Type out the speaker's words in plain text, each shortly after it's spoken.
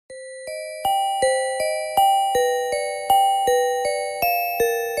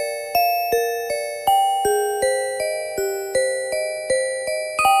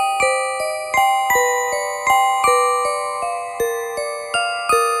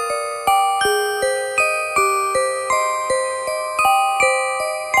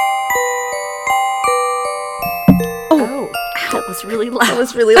That was really loud. That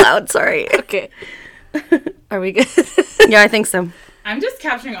was really loud. Sorry. Okay. Are we good? Yeah, I think so. I'm just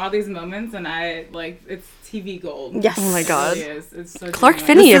capturing all these moments, and it's TV gold. Yes. Oh my God. It really is. It's so Clark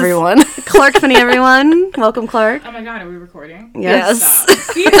genuine. Finney, everyone. Clark Finney, everyone. Welcome, Clark. Oh my God, are we recording? Yes. Stop.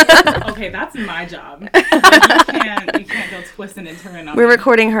 See? Okay, that's my job. You can't go twisting and turning on We're me.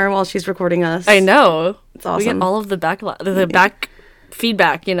 recording her while she's recording us. I know. It's We awesome. get all of the back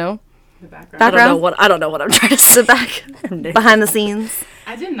feedback, you know? The background. Background? I don't know what I'm trying to say. The back, behind the scenes.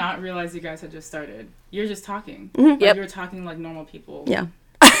 I did not realize you guys had just started. You're just talking. Mm-hmm. Like Yep. you were talking like normal people. Yeah.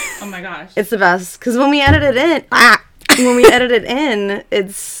 Oh my gosh. It's the best. Because when we edit it in,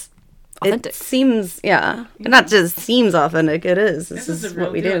 it Authentic. seems, not just seems authentic, it is. This This is is the real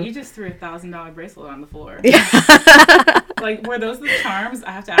what we deal. do. You just threw a $1,000 bracelet on the floor. Yeah. Like, were those the charms? I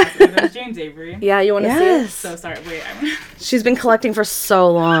have to ask. Were those James Avery? Yeah, you want to see it? Yes. So sorry. Wait. She's been collecting for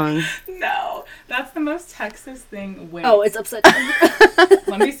so long. No. That's the most Texas thing. Wait. Oh, it's upside down.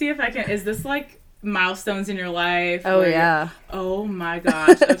 Let me see if I can. Is this like milestones in your life? Oh, where yeah. Oh my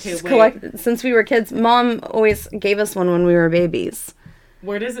gosh. Okay, wait. Since we were kids, Mom always gave us one when we were babies.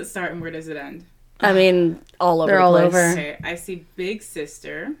 Where does it start and where does it end? I mean, all over They're the all place. over. Okay, I see Big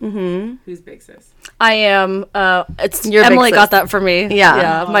Sister. Mm-hmm. Who's Big Sis? I am. It's Your big Emily sis. got that for me. Yeah.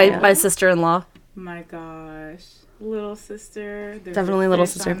 Yeah. Oh. My sister-in-law. My gosh. Little sister. There's Definitely a little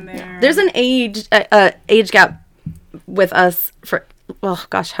fish sister. on there. There's an age gap with us for, oh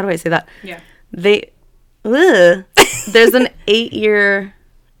gosh, how do I say that? Yeah. There's an 8-year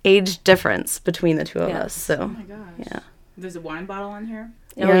age difference between the two of Yeah. us. So, Oh my gosh. yeah. There's a wine bottle on here.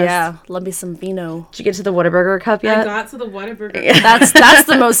 Oh Yes. yeah, love me some vino. Did you get to the Whataburger cup I yet? got to the Whataburger. That's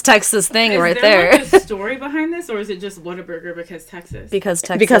the most Texas thing Is right there. there. Like a story behind this, or is it just Whataburger because Texas? Because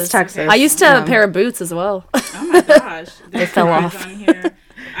Texas. Because Texas. I used to have Yeah. a pair of boots as well. Oh my gosh. They fell off. On here.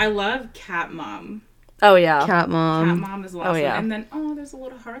 I love Cat Mom. Oh yeah, Cat Cat Mom. Mom is awesome. yeah. And then, there's a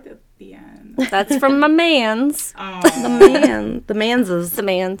little heart at the end. that's from my man's. Oh, The Manses. The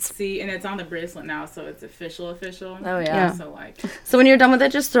man's. see, and it's on the bracelet now, so it's official. Oh yeah. Yeah. So, like, So when you're done with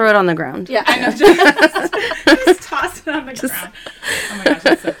it, just throw it on the ground. Yeah. I know, just toss it on the ground. Oh my gosh,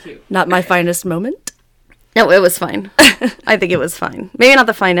 that's so cute. Not my finest moment, No, it was fine. I think it was fine. Maybe not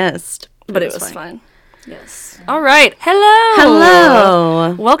the finest, but it was fine. Yes. All right. Hello.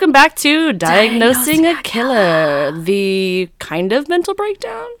 Hello. Welcome back to Diagnosing a Killer, the kind of mental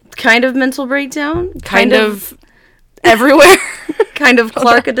breakdown, Kind of mental breakdown. kind of everywhere. Kind of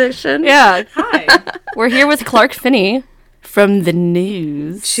Clark edition. Yeah. Hi. We're here with Clark Finney from the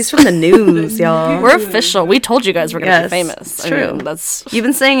news. She's from the news, y'all. We're official. We told you guys we're going to Yes, be famous. it's true. That's You've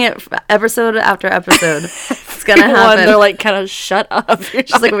been saying it episode after episode. It's gonna one. happen. They're like, kind of shut up.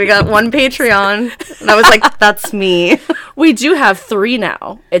 She's like, we got one Patreon. And I was like, that's me. We do have 3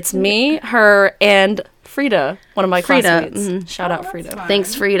 now. It's me, her, and Frida, one of my Frida, classmates. Shout out that's Frida. fun.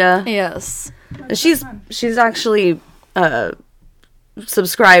 Thanks, Frida. Yes. And she's actually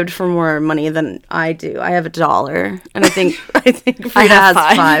subscribed for more money than I do. I have $1, and I think Frida have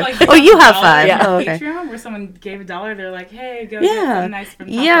has 5. Like, Oh, you have $5 5. Yeah. Oh, okay. Patreon where someone gave $1, they're like, hey, go get Yeah. something nice from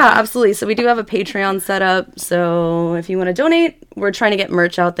Top Yeah, Chef. absolutely. So we do have a Patreon set up. So if you want to donate, we're trying to get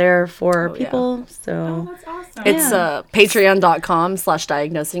merch out there for yeah. people. Oh, So that's awesome. It's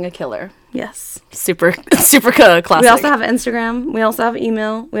patreon.com/diagnosingakiller. yes. Super classic. We also have Instagram. We also have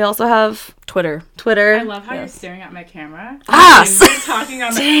email. We also have Twitter. Twitter. I love how you're staring at my camera. Ah, And you're talking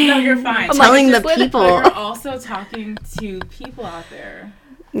on the... No, you're fine. telling the But people. you're also talking to people out there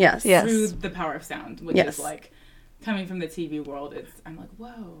Yes. Yes. through the power of sound, which Yes. is like coming from the TV world. I'm like,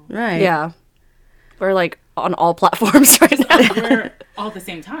 whoa. Right. Yeah. We're like on all platforms right now. We're all at the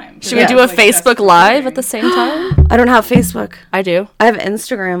same time. Should we do a Facebook Live at the same time? I don't have Facebook. I do. I have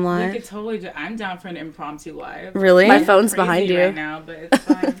Instagram We Live. could totally do... I'm down for an impromptu live. Really? My phone's Crazy behind you. right now, but it's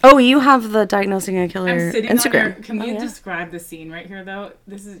fine. Oh, you have the Diagnosing a Killer I'm sitting on your... Instagram. Can we yeah. describe the scene right here, though?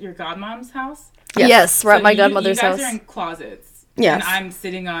 This is your godmom's house? Yes, we're at So my you godmother's guys house. are in closets. Yes. And I'm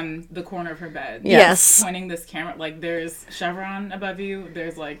sitting on the corner of her bed. Yes. Pointing this camera. Like, there's Chevron above you.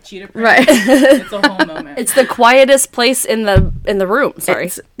 There's, like, cheetah print. Right. It's a whole moment. It's the quietest place in the room. Sorry,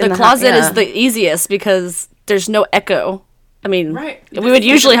 It's in the the closet yeah. is the easiest because there's no echo. I mean, right. we would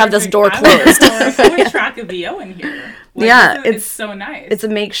usually have this door I would closed. track a VO in here. Like, Yeah, it's so nice. It's a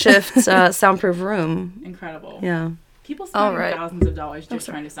makeshift soundproof room. incredible. Yeah. People spend All right. thousands of dollars just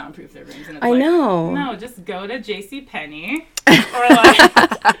trying to soundproof their rooms. And it's I like, know. No, just go to JCPenney or like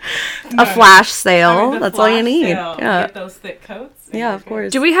A flash sale. That's all you need. Yeah. Yeah. Get those thick coats. and Yeah, you're of good.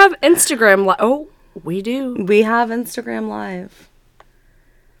 course. Do we have Instagram? Oh, we do. We have Instagram Live.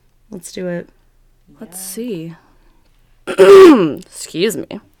 Let's do it. Let's see. Excuse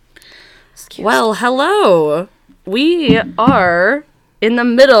me. Well, hello. we are in the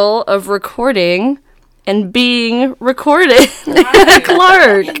middle of recording and being recorded.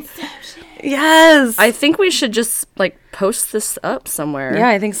 Clark. Yes. I think we should just like post this up somewhere. Yeah,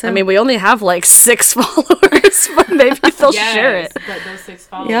 I think so. I mean, we only have like 6 followers, but maybe they'll share it. But those 6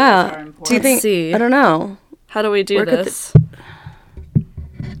 followers are yeah. important. Do you think? see. I don't know. How do we do Where could this?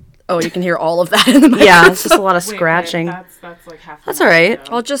 Oh, you can hear all of that in the microphone. Yeah, it's just a lot of Wait, scratching. that's like half. That's all right.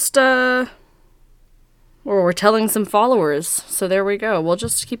 I'll just we're telling some followers, so there we go. We'll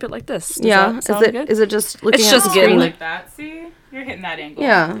just keep it like this. Does Yeah. that sound good? Is it just looking It's at just the getting, screen? like- that. See, you're hitting that angle.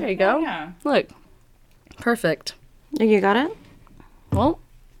 Yeah. There you go. Yeah. Look, perfect. You got it? Well,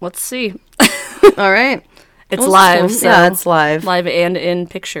 let's see. All right. It's Well, live, cool. so Yeah, it's live. live and in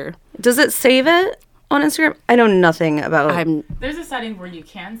picture. Does it save it on Instagram? I know nothing about. There's a setting where you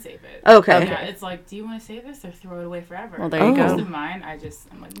can save it. Okay. Yeah, it's like, do you want to save this or throw it away forever? Well, there you go. Most of mine,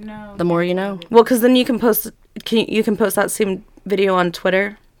 I'm like, no. The more you know. Well, because then you can post. You can post that same video on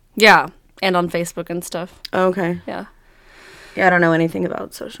Twitter? Yeah, and on Facebook and stuff. Okay. Yeah. Yeah, I don't know anything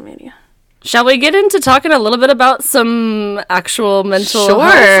about social media. Shall we get into talking a little bit about some actual mental Sure,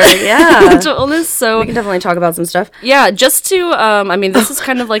 health? yeah. mental illness? So, We can definitely talk about some stuff. yeah, just to, I mean, this is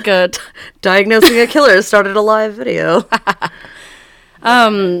kind of like a, Diagnosing a Killer started a live video.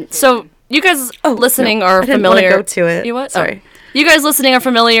 so you guys listening no, are I didn't wanna familiar. go to it. You what? Sorry. Oh. You guys listening are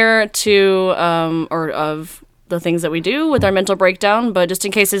familiar to, or of the things that we do with our mental breakdown, but just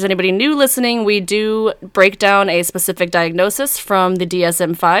in case there's anybody new listening, we do break down a specific diagnosis from the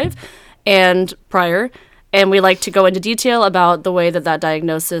DSM-5 and prior, and we like to go into detail about the way that that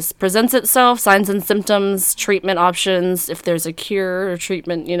diagnosis presents itself, signs and symptoms, treatment options, if there's a cure or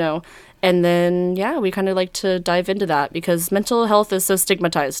treatment, and then, yeah, we kind of like to dive into that because mental health is so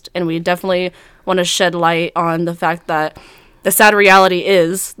stigmatized, and we definitely want to shed light on the fact that the sad reality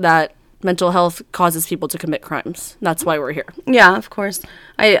is that mental health causes people to commit crimes. That's why we're here. Yeah, of course.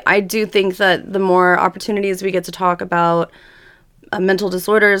 I do think that the more opportunities we get to talk about mental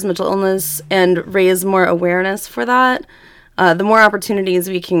disorders, mental illness, and raise more awareness for that, the more opportunities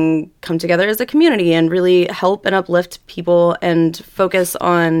we can come together as a community and really help and uplift people and focus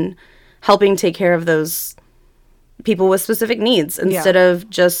on helping take care of those people with specific needs instead of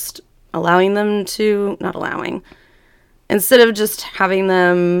just instead of just having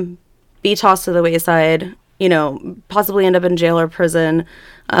them be tossed to the wayside, possibly end up in jail or prison.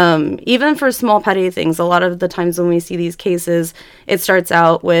 Even for small petty things, a lot of the times when we see these cases, it starts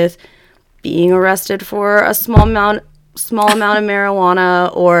out with being arrested for a small amount of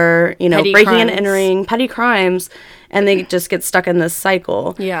marijuana or, Petty breaking and crimes. entering, petty crimes, and they just get stuck in this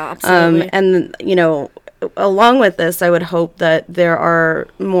cycle. Yeah, absolutely. And, along with this, I would hope that there are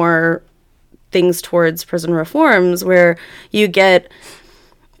more things towards prison reforms where you get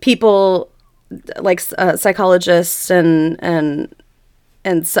people like psychologists and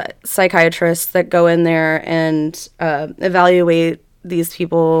psychiatrists that go in there and evaluate these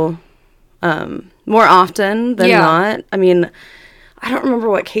people more often than not. I mean, I don't remember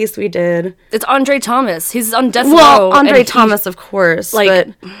what case we did. It's Andre Thomas. He's on death row. Well, and Andre Thomas, of course, like-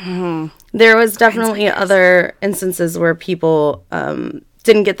 but there was definitely other instances where people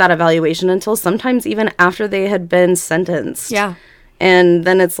didn't get that evaluation until sometimes even after they had been sentenced. Yeah. And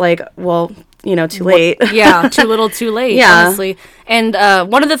then it's like, well, too late. Yeah, too little, too late, Yeah. honestly. And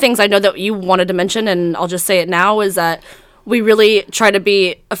one of the things I know that you wanted to mention, and I'll just say it now, is that we really try to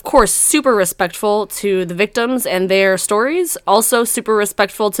be, of course, super respectful to the victims and their stories, also super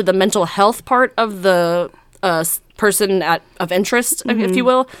respectful to the mental health part of the person of interest, if you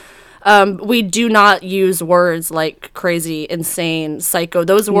will. We do not use words like crazy, insane, psycho.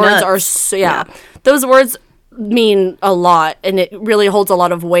 Those words Nuts. are those words mean a lot, and it really holds a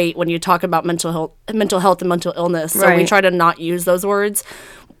lot of weight when you talk about mental health and mental illness. So we Right. try to not use those words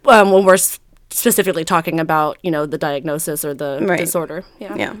when we're specifically talking about the diagnosis or the Right. disorder.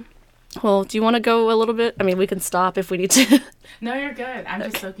 Yeah. Yeah. Well, do you want to go a little bit? I mean, we can stop if we need to. No, you're good. I'm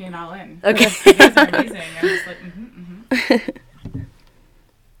just soaking it all in. Okay. You guys are amazing. I'm just like,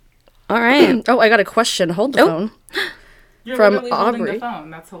 All right. Oh, I got a question. Hold the phone. You're From literally holding Aubrey. the phone.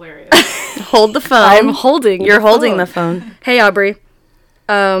 That's hilarious. Hold the phone. I'm holding. You're holding the phone. Hey, Aubrey.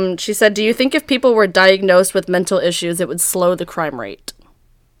 She said, "Do you think if people were diagnosed with mental issues, it would slow the crime rate?"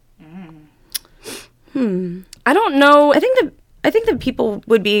 I don't know. I think that people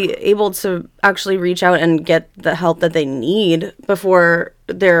would be able to actually reach out and get the help that they need before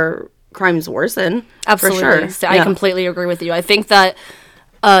their crimes worsen. Absolutely. For sure. So I completely agree with you. I think that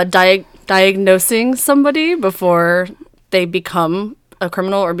diagnosing somebody before they become a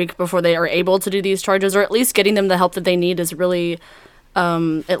criminal or before they are able to do these charges, or at least getting them the help that they need, is really,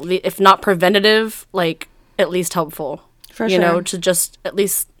 if not preventative, like at least helpful. For you sure. know, to just at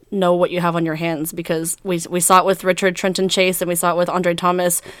least know what you have on your hands, because we saw it with Richard Trenton Chase and we saw it with Andre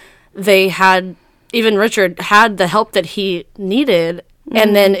Thomas. Even Richard had the help that he needed,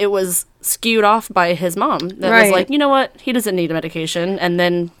 and then it was skewed off by his mom. That was like, you know what, he doesn't need a medication, and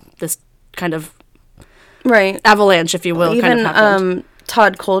then this kind of avalanche, if you will, Even kind of happened.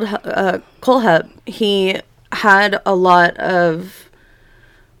 Todd Kohlhepp, he had a lot of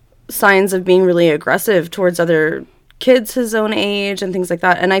signs of being really aggressive towards other kids his own age and things like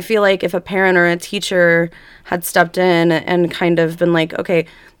that. And I feel like if a parent or a teacher had stepped in and kind of been like, okay,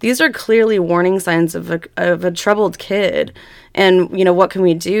 these are clearly warning signs of a troubled kid, and you know, what can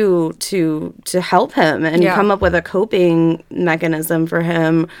we do to help him and come up with a coping mechanism for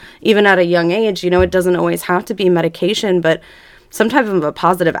him, even at a young age. You know, it doesn't always have to be medication, but some type of a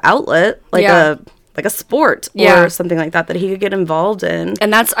positive outlet, like a sport or something like that he could get involved in.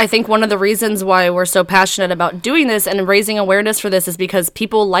 And that's, I think, one of the reasons why we're so passionate about doing this and raising awareness for this, is because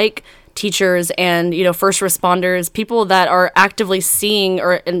people like teachers and, you know, first responders, people that are actively seeing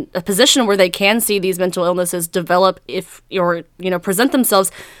or in a position where they can see these mental illnesses develop or, you know, present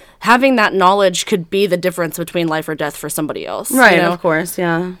themselves, having that knowledge could be the difference between life or death for somebody else. Right, you know? of course,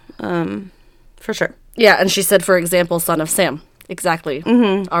 yeah. For sure. Yeah, and she said, for example, son of Sam. Exactly.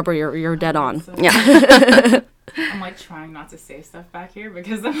 Aubrey, you're dead on. So, Yeah. I'm like trying not to say stuff back here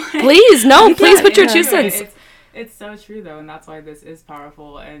because I'm like, Please put your 2 cents. It's so true though, and that's why this is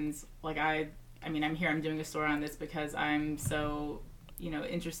powerful. And like I mean, I'm here, I'm doing a story on this because I'm so, you know,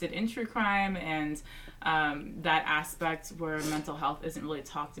 interested in true crime and that aspect where mental health isn't really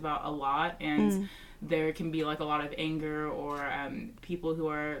talked about a lot, and there can be like a lot of anger or people who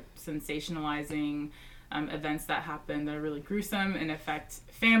are sensationalizing events that happen that are really gruesome and affect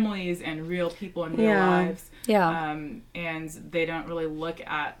families and real people in real lives. Yeah. And they don't really look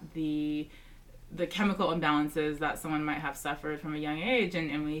at the chemical imbalances that someone might have suffered from a young age. And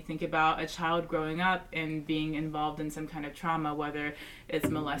when you think about a child growing up and being involved in some kind of trauma, whether it's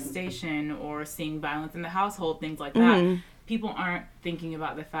molestation or seeing violence in the household, things like that, people aren't thinking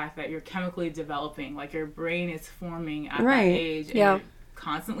about the fact that you're chemically developing, like your brain is forming at that age. And you're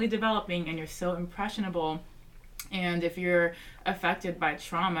constantly developing, and you're so impressionable. And if you're affected by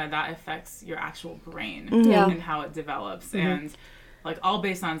trauma, that affects your actual brain and how it develops. And like all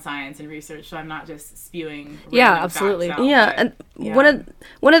based on science and research, so I'm not just spewing absolutely facts out, And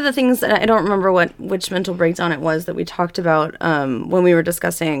one of the things that I don't remember which mental breakdown it was that we talked about when we were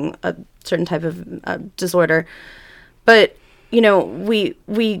discussing a certain type of disorder, but you know,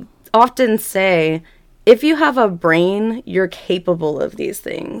 we often say, if you have a brain, you're capable of these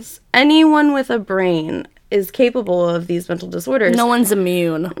things. Anyone with a brain is capable of ththese mental disorders. No one's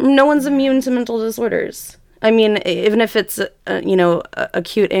immune. No one's immune to mental disorders. I mean, even if it's, you know,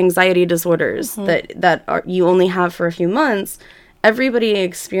 acute anxiety disorders that you only have for a few months, everybody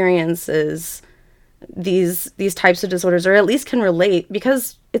experiences these types of disorders, or at least can relate,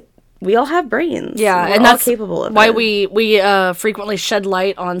 because we all have brains. Yeah, we're and all that's capable of why it. we frequently shed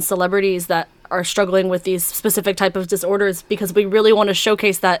light on celebrities that are struggling with these specific type of disorders, because we really want to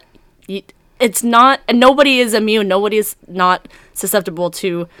showcase that it's not, and nobody is immune. Nobody is not susceptible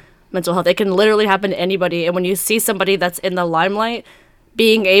to mental health. It can literally happen to anybody. And when you see somebody that's in the limelight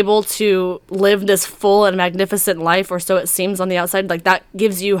being able to live this full and magnificent life, or so it seems on the outside, like that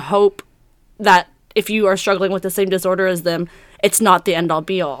gives you hope that if you are struggling with the same disorder as them, it's not the end all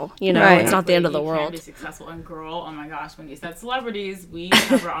be all, you know, it's not the end of the You world. can be successful. And girl, oh my gosh, when you said celebrities, we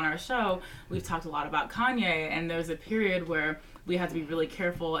cover on our show, we've talked a lot about Kanye, and there's a period where we had to be really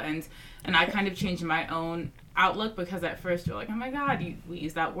careful, and I kind of changed my own outlook, because at first you're like, oh my god, we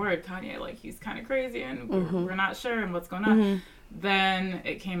use that word, Kanye, like he's kind of crazy and we're not sure and what's going on. Then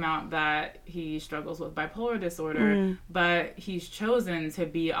it came out that he struggles with bipolar disorder, but he's chosen to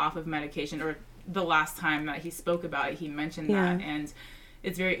be off of medication, or the last time that he spoke about it, he mentioned that. And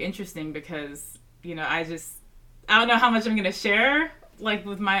it's very interesting because, you know, I don't know how much I'm going to share, like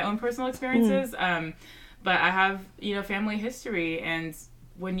with my own personal experiences. But I have, you know, family history, and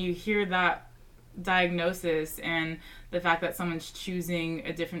when you hear that diagnosis and the fact that someone's choosing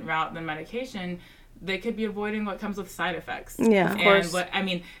a different route than medication, they could be avoiding what comes with side effects. Yeah, of course. What I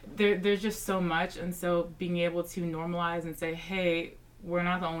mean, there's just so much, and so being able to normalize and say, hey, we're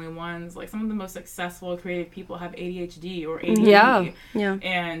not the only ones. Like, some of the most successful creative people have ADHD or ADD. Yeah.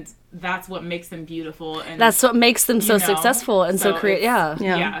 And that's what makes them beautiful. And That's what makes them so successful and so creative.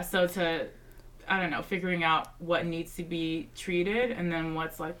 Yeah. So I don't know, figuring out what needs to be treated, and then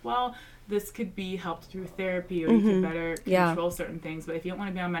what's like, well, this could be helped through therapy, or you can better Yeah. control certain things. But if you don't want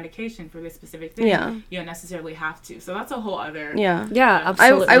to be on medication for this specific thing, Yeah. you don't necessarily have to. So that's a whole other. Yeah. Yeah,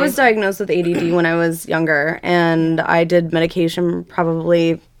 absolutely. I was diagnosed with ADD when I was younger, and I did medication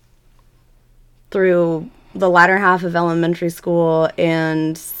probably through the latter half of elementary school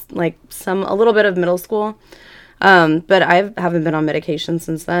and like a little bit of middle school. But I haven't been on medication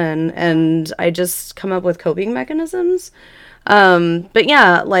since then, and I just come up with coping mechanisms. But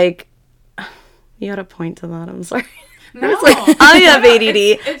yeah, like, you had a point to that. I'm sorry. No. It's like, I have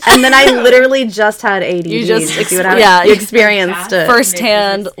ADD, and then I literally just had ADD. You just see what you experienced it.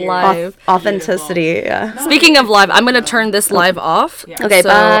 firsthand live. Authenticity, yeah. Speaking of live, I'm gonna turn this live off. Yeah. Okay, So,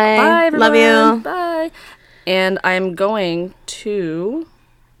 bye. Bye, everyone. Love you. Bye. And I'm going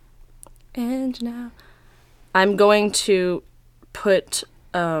to put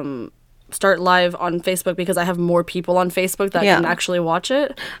start live on Facebook because I have more people on Facebook that can actually watch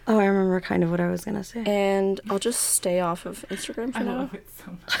it. Oh, I remember kind of what I was gonna say. And I'll just stay off of Instagram for I now. love it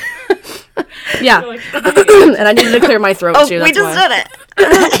so much. Yeah. You're like, hey. And I needed to clear my throat too. we That's just why.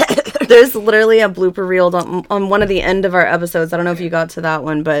 did it. There's literally a blooper reel on one of the end of our episodes. I don't know if you got to that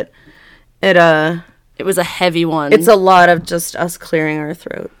one, but It was a heavy one. it's a lot of just us clearing our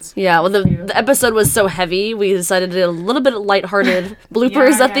throats. Yeah, well, the episode was so heavy, we decided to do a little bit of lighthearted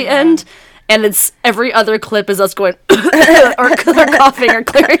bloopers Yeah, at the yeah, end, and it's every other clip is us going or coughing or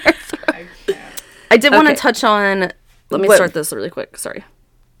clearing our throat. I can't. I did want to Okay. touch on. Let me what- start this really quick. Sorry.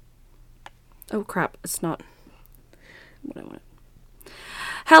 Oh crap! It's not what I wanted.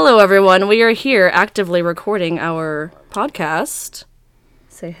 Hello, everyone. We are here actively recording our podcast.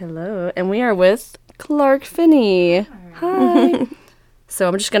 Say hello, and we are with Clark Finney. Hi. So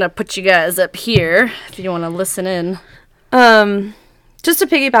I'm just gonna put you guys up here if you want to listen in. Just to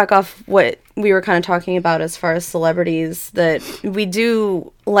piggyback off what we were kind of talking about as far as celebrities, that we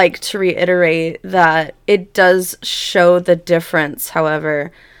do like to reiterate that it does show the difference,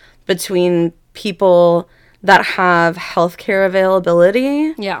 however, between people that have healthcare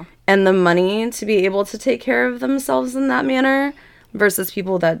availability Yeah. and the money to be able to take care of themselves in that manner versus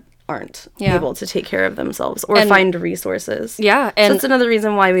people that aren't Yeah. able to take care of themselves or And- find resources. Yeah, So and that's another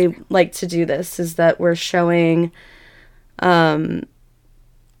reason why we like to do this, is that we're showing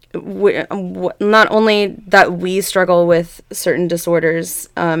not only that we struggle with certain disorders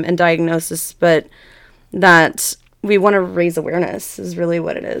and diagnosis, but that we want to raise awareness is really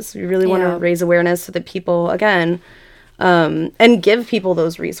what it is. We really want Yeah. to raise awareness so that people, again, and give people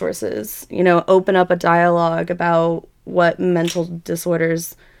those resources, open up a dialogue about what mental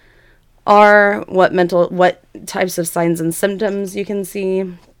disorders are, what types of signs and symptoms you can see.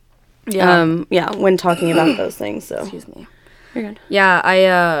 When talking about those things. So excuse me. you're good. Yeah,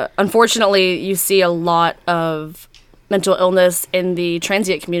 I unfortunately you see a lot of mental illness in the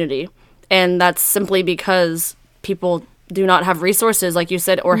transient community, and that's simply because people do not have resources, like you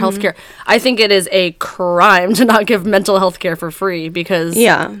said, or healthcare. I think it is a crime to not give mental health care for free because,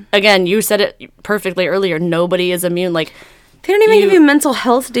 again, you said it perfectly earlier. Nobody is immune. Like, They don't even give you mental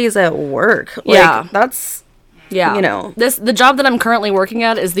health days at work. Like, Yeah. that's yeah, This the job that I'm currently working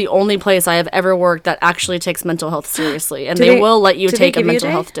at is the only place I have ever worked that actually takes mental health seriously, and Do they they- will let you do they take a give you a mental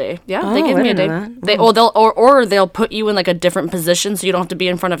day? health day. Yeah, Oh, they give I me a day. didn't know that. They'll put you in like a different position so you don't have to be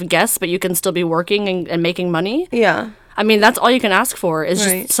in front of guests, but you can still be working and making money. Yeah. I mean, that's all you can ask for is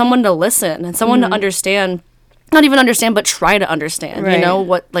Right. just someone to listen and someone to understand. Not even understand, but try to understand. Right. You know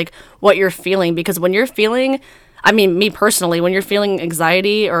what you're feeling, because when you're feeling, I mean, me personally, when you're feeling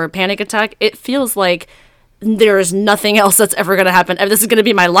anxiety or a panic attack, it feels like there is nothing else that's ever going to happen. This is going to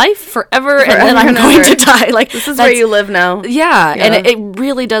be my life forever, and then I'm and going ever. to die. Like, This is where you live now. yeah, Yeah. and it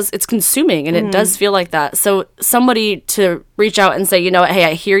really does. It's consuming, and it does feel like that. So somebody to reach out and say, you know what, hey,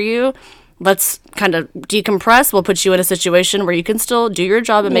 I hear you. Let's kind of decompress. We'll put you in a situation where you can still do your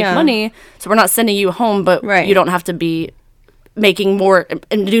job and make Yeah. money. So we're not sending you home, but Right. you don't have to be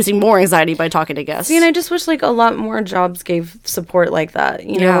inducing more anxiety by talking to guests. See, and I just wish like a lot more jobs gave support like that.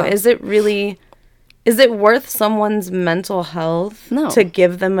 You know, Yeah. is it worth someone's mental health No. to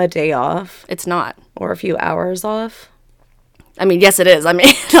give them a day off It's not. or a few hours off? I mean, yes, it is. I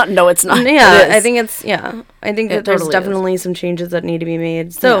mean, no, it's not. Yeah, It is. I think I think that It there's totally definitely some changes that need to be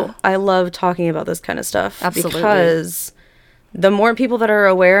made. So Yeah. I love talking about this kind of stuff. Absolutely. Because the more people that are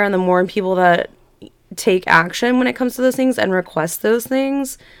aware and the more people that take action when it comes to those things and request those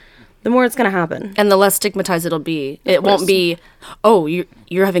things, the more it's going to happen. And the less stigmatized it'll be. It won't course. be, oh, you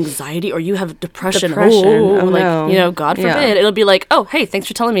have anxiety or you have depression. Depression. Oh, like, no. you know, God Yeah. forbid. It'll be like, oh, hey, thanks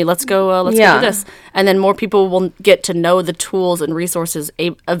for telling me. Let's go do Yeah. this. And then more people will get to know the tools and resources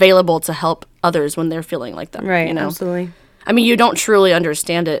available to help others when they're feeling like that. Right, You know? absolutely. I mean, you don't truly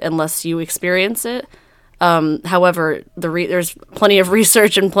understand it unless you experience it. However, there's plenty of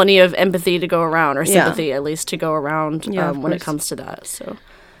research and plenty of empathy to go around, or sympathy at least to go around when it comes to that. So,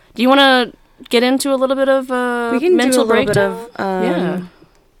 do you want to get into a little bit of we can mental do a little breakdown? bit of Yeah.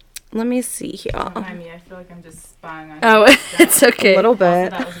 Let me see here. Remind me, I feel like I'm just spying on Oh, you. it's okay. A little Also,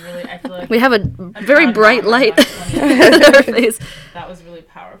 bit. that was really, I feel like We have a very proud bright mom light at in our face. that was really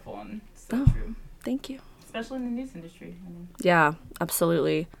powerful and so Oh. true. Thank you. Especially in the news industry. I mean, Yeah,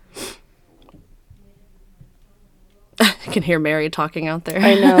 absolutely. I can hear Mary talking out there.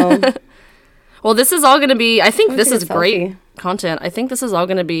 I know. Well, this is all going to be, I think I'm this gonna is take a great selfie. content. I think this is all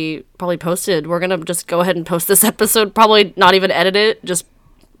going to be probably posted. We're going to just go ahead and post this episode, probably not even edit it, just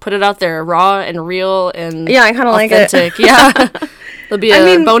put it out there raw and real and Yeah, I kind of like it. authentic. Yeah. It'll be a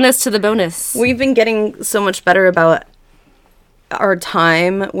mean, bonus to the bonus. We've been getting so much better about our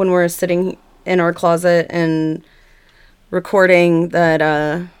time when we're sitting in our closet and recording that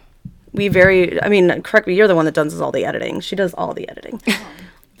I mean, correct me, you're the one that does all the editing. She does all the editing.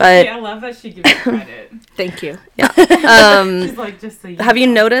 But I love that she gives you credit. Thank you. She's like, just so you have you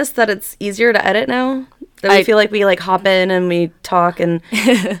know. noticed that it's easier to edit now? That we feel like we like hop in and we talk and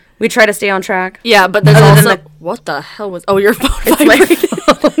we try to stay on track. Yeah, but there's Other than also, what the hell was, oh, your phone It's my vibrated.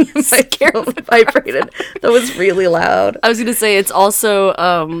 phone. My phone vibrated. That was really loud. I was going to say, it's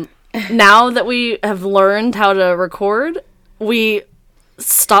also, now that we have learned how to record, we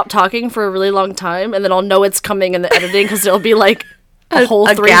stop talking for a really long time, and then I'll know it's coming in the editing, because it'll be like a whole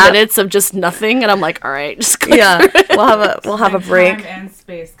a 3 gap. minutes of just nothing, and I'm like, all right, just click Yeah, through it. we'll have a When break. Time and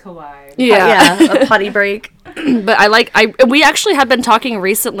space collide. Yeah. A potty break. But we actually have been talking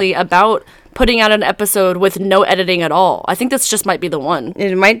recently about putting out an episode with no editing at all. I think this just might be the one.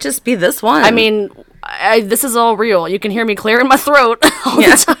 It might just be this one. I mean, this is all real. You can hear me clearing my throat all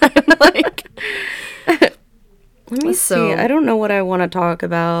the time. Like, let me so- see. I don't know what I want to talk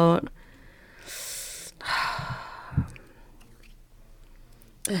about.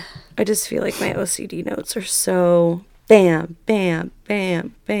 I just feel like my OCD notes are so bam, bam,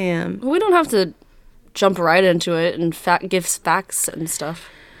 bam, bam. we don't have to jump right into it and give facts and stuff.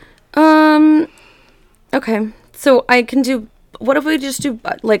 Okay. So I can do, what if we just do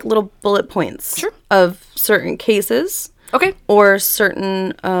like little bullet points Sure. of certain cases Okay. or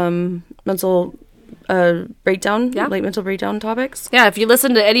certain mental breakdown, Yeah. like mental breakdown topics? Yeah, if you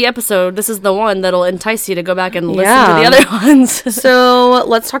listen to any episode, this is the one that'll entice you to go back and listen to Yeah. the other ones. So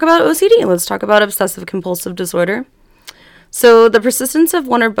let's talk about OCD. Let's talk about obsessive compulsive disorder. So the persistence of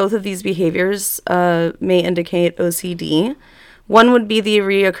one or both of these behaviors may indicate OCD. One would be the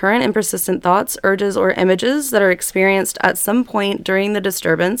reoccurrent and persistent thoughts, urges, or images that are experienced at some point during the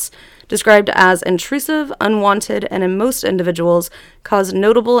disturbance, described as intrusive, unwanted, and in most individuals cause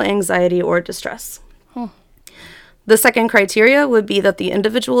notable anxiety or distress. The second criteria would be that the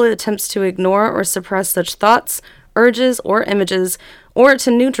individual attempts to ignore or suppress such thoughts, urges, or images, or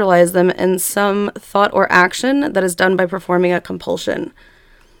to neutralize them in some thought or action that is done by performing a compulsion.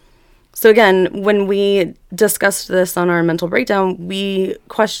 So again, when we discussed this on our mental breakdown, we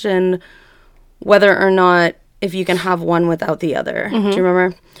questioned whether or not if you can have one without the other. Do you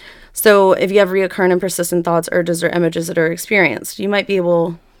remember? So if you have reoccurrent and persistent thoughts, urges, or images that are experienced, you might be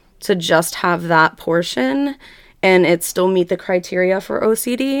able to just have that portion and it still meet the criteria for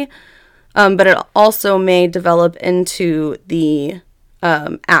OCD. But it also may develop into the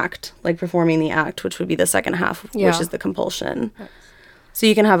act, like performing the act, which would be the second half, Yeah. which is the compulsion. So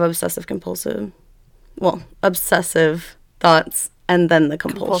you can have obsessive thoughts and then the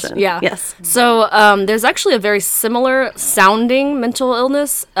compulsion. Yeah. Yes. So there's actually a very similar sounding mental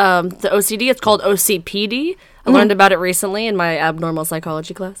illness. The OCD, it's called OCPD. I learned about it recently in my abnormal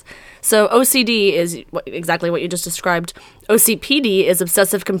psychology class. So OCD is exactly what you just described. OCPD is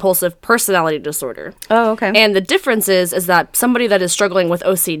obsessive compulsive personality disorder. Oh, okay. And the difference is that somebody that is struggling with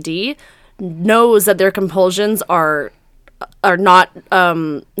OCD knows that their compulsions are not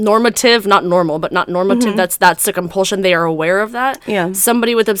normative, not normal, but not normative. That's a compulsion. They are aware of that. Yeah.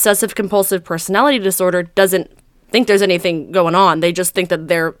 Somebody with obsessive compulsive personality disorder doesn't think there's anything going on. They just think that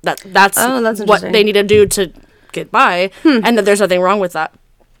that's Oh, that's what interesting. they need to do to get by, and that there's nothing wrong with that.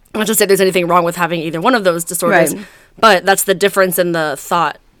 I'm not to say there's anything wrong with having either one of those disorders, Right. but that's the difference in the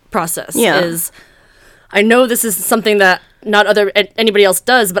thought process. Yeah. Is I know this is something that not anybody else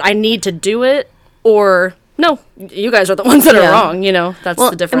does, but I need to do it, or no, you guys are the ones that Yeah. are wrong. You know, that's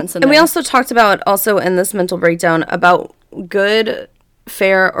the difference. And we also talked about also in this mental breakdown about good,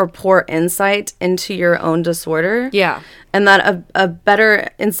 fair, or poor insight into your own disorder. Yeah. And that a better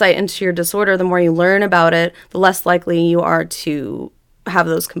insight into your disorder, the more you learn about it, the less likely you are to have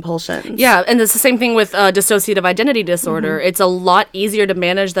those compulsions. Yeah, and it's the same thing with dissociative identity disorder. It's a lot easier to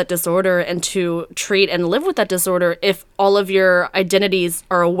manage that disorder and to treat and live with that disorder if all of your identities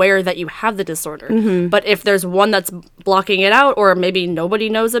are aware that you have the disorder. But if there's one that's blocking it out, or maybe nobody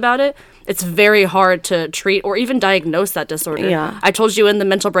knows about it, it's very hard to treat or even diagnose that disorder. Yeah. I told you in the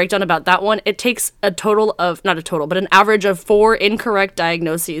mental breakdown about that one. It takes a total of, not a total, but an average of 4 incorrect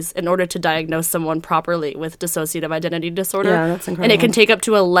diagnoses in order to diagnose someone properly with dissociative identity disorder. Yeah, that's And it incredible. can take up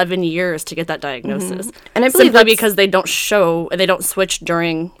to 11 years to get that diagnosis. And I believe Simply that's- because they don't show, they don't switch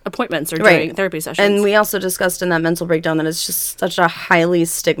during appointments or during therapy sessions. And we also discussed in that mental breakdown that it's just such a highly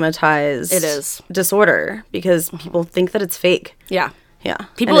stigmatized It is. disorder because people think that it's fake. yeah. Yeah.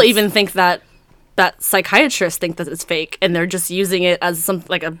 People And it's- even think that psychiatrists think that it's fake, and they're just using it as some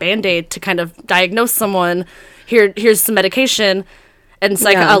like a band-aid to kind of diagnose someone. Here's some medication, and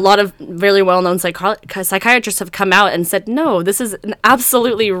Yeah. a lot of very well-known psychiatrists have come out and said, no, this is an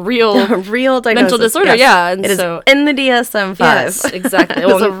absolutely real real diagnosis. mental disorder. Yes. Yeah, and it is so in the DSM-5. yes, exactly.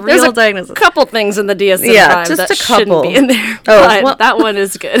 It's a Well, real there's diagnosis. couple things in the DSM-5 Yeah, just that a shouldn't couple. be in there, Oh, but well- that one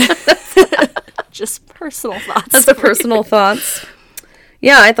is good. Just personal thoughts. That's the personal thoughts.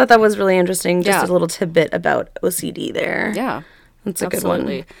 Yeah, I thought that was really interesting. Just Yeah. a little tidbit about OCD there. Yeah. That's a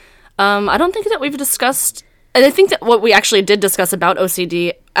Absolutely. good one. I don't think that we've discussed, and I think that what we actually did discuss about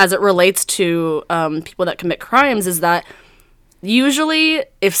OCD as it relates to people that commit crimes is that usually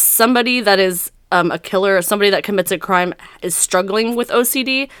if somebody that is a killer or somebody that commits a crime is struggling with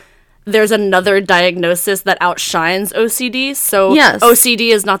OCD, there's another diagnosis that outshines OCD. So Yes.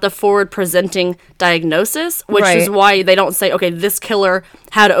 OCD is not the forward presenting diagnosis, which is Right. why they don't say, okay, this killer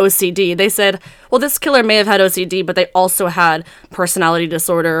had OCD. They said, well, this killer may have had OCD, but they also had personality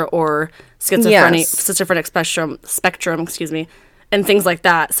disorder or schizophrenic spectrum, excuse me, and things like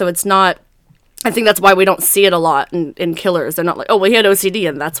that. So it's not, I think that's why we don't see it a lot in killers. They're not like, oh, well, he had OCD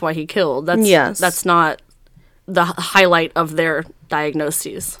and that's why he killed. That's not the highlight of their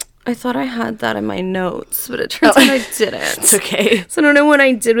diagnoses. I thought I had that in my notes, but it turns out I didn't. It's okay. So I don't know what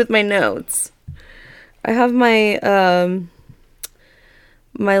I did with my notes. I have my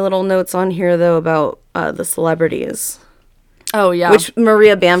my little notes on here though about the celebrities. Oh, yeah. Which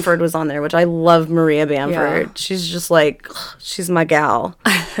Maria Bamford was on there, which I love Maria Bamford. Yeah. She's just like, she's my gal.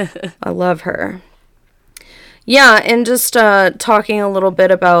 I love her. Yeah, and just talking a little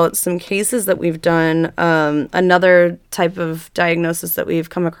bit about some cases that we've done. Another type of diagnosis that we've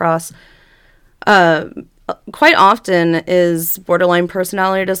come across quite often is borderline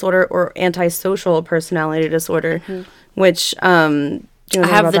personality disorder or antisocial personality disorder, which do you I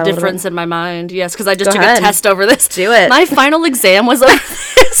wanna talk have about the that a little difference bit? in my mind. Yes, because I just Go took ahead. a test over this. Do it. My final exam was over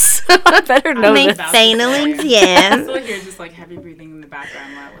this. I better know My this. final I exam. still hear just like heavy breathing in the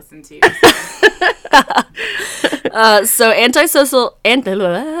background while I listen to you. So antisocial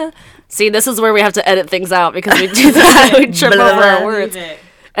see, this is where we have to edit things out because we do that. We trip Blah, over blah. our words. Leave it.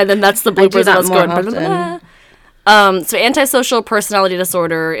 And then that's the I do bloopers that of us more going. Blah, blah, often. blah. So antisocial personality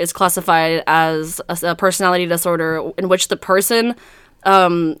disorder is classified as a personality disorder in which the person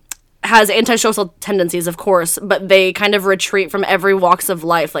has antisocial tendencies, of course, but they kind of retreat from every walks of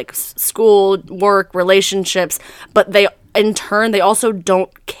life, like school, work, relationships, but they, in turn, they also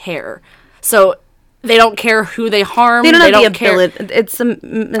don't care. So they don't care who they harm. They don't have the care. ability. It's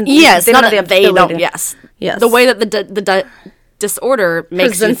Yes, they not don't have that the they ability. don't. Yes, Yes. The way that the disorder makes you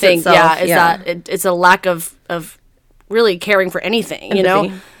Presents think, itself, is yeah. that it's a lack of really caring for anything, you know.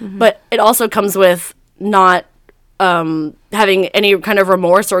 Empathy. But it also comes with not having any kind of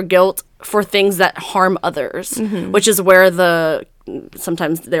remorse or guilt for things that harm others, which is where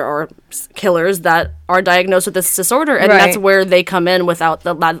sometimes there are killers that are diagnosed with this disorder, and that's Right. where they come in without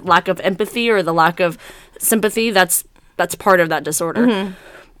the lack of empathy or the lack of sympathy. That's part of that disorder.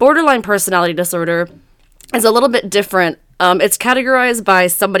 Borderline personality disorder is a little bit different. It's categorized by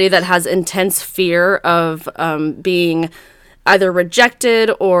somebody that has intense fear of being either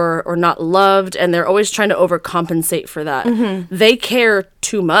rejected or not loved, and they're always trying to overcompensate for that. They care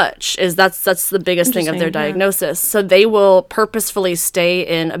too much. That's the biggest thing of their Interesting, yeah. diagnosis. So they will purposefully stay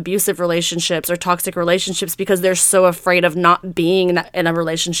in abusive relationships or toxic relationships because they're so afraid of not being in a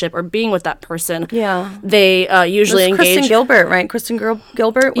relationship or being with that person. Yeah. They usually It was Kristen engage. Gilbert, right? Kristen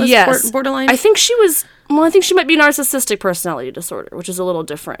Gilbert was Yes, borderline. I think she was. Well, I think she might be narcissistic personality disorder, which is a little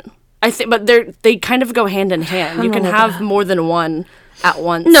different. I think, but they kind of go hand in hand. You can have more than one at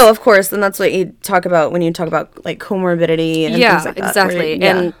once. No, of course, and that's what you talk about when you talk about like comorbidity and Yeah, things like that. exactly. Right?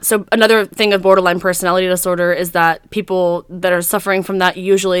 Yeah. And so another thing of borderline personality disorder is that people that are suffering from that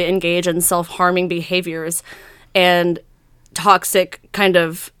usually engage in self-harming behaviors and toxic kind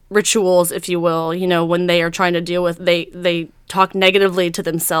of rituals, if you will, you know, when they are trying to deal with, they talk negatively to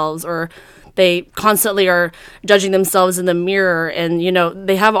themselves, or they constantly are judging themselves in the mirror, and, you know,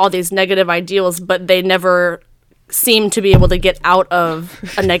 they have all these negative ideals, but they never seem to be able to get out of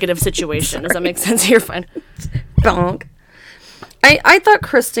a negative situation. Does that make sense? You're fine. Donk. I thought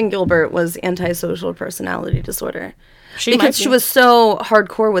Kristen Gilbert was antisocial personality disorder. Because she was so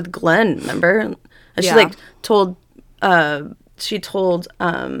hardcore with Glenn, remember? And she like told she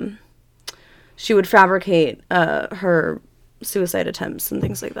would fabricate her suicide attempts and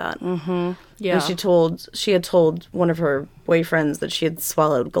things like that. Mm-hmm. Yeah. And she had told one of her boyfriends that she had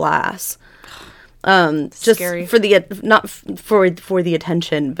swallowed glass. Just scary. for the not for the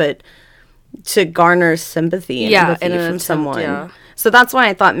attention, but to garner sympathy and empathy from someone. Yeah. So that's why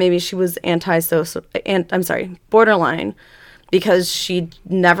I thought maybe she was borderline, because she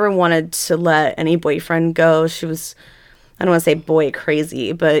never wanted to let any boyfriend go. She was, I don't want to say boy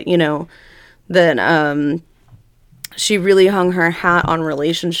crazy, but, you know, then she really hung her hat on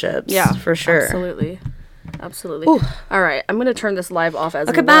relationships. Yeah, for sure. Absolutely. Ooh. All right, I'm gonna turn this live off as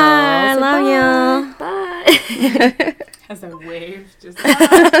okay, well. Bye. Love you. Bye. As a wave, just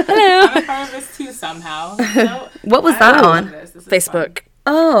hello. I'm a part of this too somehow. So what was that on? This Facebook.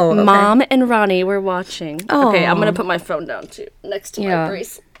 Oh, okay. Mom and Ronnie were watching. Oh. Okay, I'm gonna put my phone down too, next to my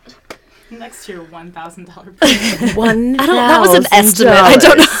brace. Next to your $1,000 bracelet. That was an estimate. I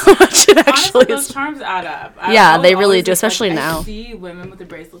don't know how much it actually Honestly, is. those charms add up. Yeah, they really do, especially now. I see women with the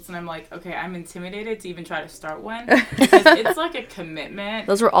bracelets, and I'm like, okay, I'm intimidated to even try to start one, because it's like a commitment.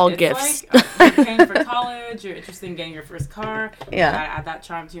 Those were all gifts. Like, you're paying for college, you're interested in getting your first car. Yeah. You gotta add that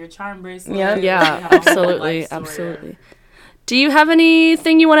charm to your charm bracelet. Yeah, absolutely. Do you have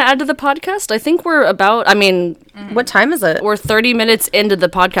anything you want to add to the podcast? I think we're about, what time is it? We're 30 minutes into the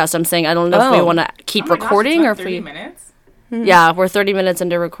podcast. I'm saying, I don't know if we want to keep recording or if 30 minutes? Yeah, we're 30 minutes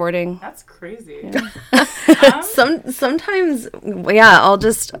into recording. That's crazy. Sometimes, yeah,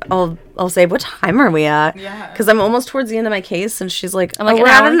 I'll say, what time are we at? Yeah. Because I'm almost towards the end of my case, and she's like, I'm like, we're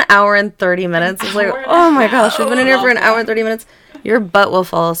at an hour and 30 minutes. It's like, oh my gosh, we've been in here for an hour and 30 minutes. Your butt will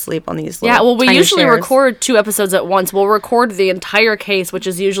fall asleep on these little we tiny usually chairs. record 2 episodes at once. We'll record the entire case, which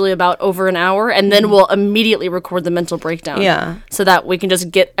is usually about over an hour, and then we'll immediately record the mental breakdown. Yeah. So that we can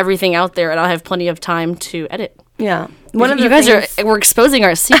just get everything out there, and I'll have plenty of time to edit. Yeah. We're exposing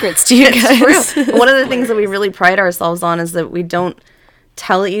our secrets to you guys. One of the things that we really pride ourselves on is that we don't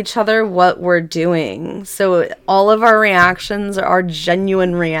tell each other what we're doing. So all of our reactions are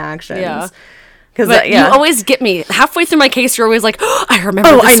genuine reactions. Yeah. But you always get me halfway through my case. You're always like, oh, I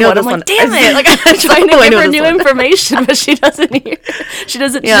remember this I know one. this I'm one. like, damn it! Like I'm trying to give her new information, but she doesn't hear. She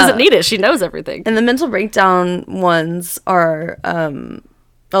doesn't need it. She knows everything. And the mental breakdown ones are a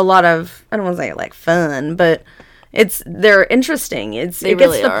lot of, I don't want to say like fun, but they're interesting. It gets to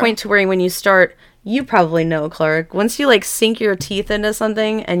the point to where when you start, you probably know, Clark, once you like sink your teeth into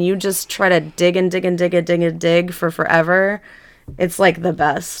something and you just try to dig and dig and dig and dig and dig for forever, it's like the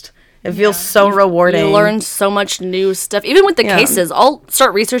best. It feels so rewarding. You learn so much new stuff. Even with the cases, I'll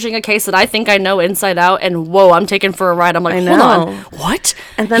start researching a case that I think I know inside out, and whoa, I'm taken for a ride. I'm like, hold on, what?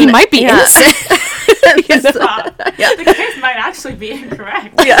 And then he might be innocent. The case might actually be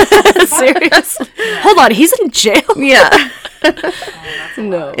incorrect. Yeah, seriously. Hold on, he's in jail. Yeah.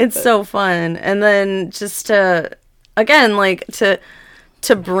 No, it's so fun, and then just to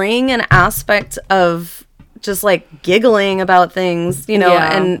bring an aspect of just like giggling about things, you know,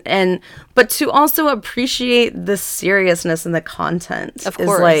 and but to also appreciate the seriousness and the content of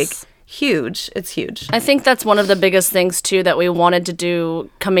course. Is like huge. It's huge. I think that's one of the biggest things too that we wanted to do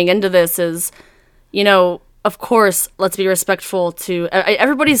coming into this is, you know, of course, let's be respectful to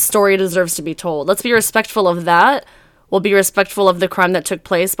everybody's story deserves to be told. Let's be respectful of that. We'll be respectful of the crime that took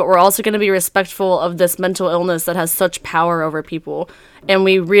place, but we're also going to be respectful of this mental illness that has such power over people. And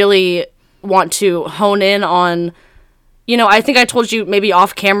we really want to hone in on, you know, I think I told you maybe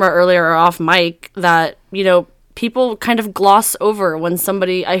off camera earlier or off mic that, you know, people kind of gloss over when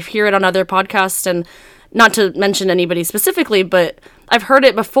I hear it on other podcasts, and not to mention anybody specifically, but I've heard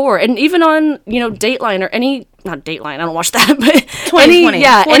it before. And even on, you know, Dateline or not Dateline, I don't watch that, but any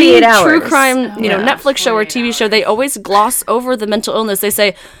true crime, Netflix show or TV show, they always gloss over the mental illness. They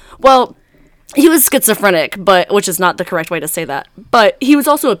say, well, he was schizophrenic, which is not the correct way to say that. But he was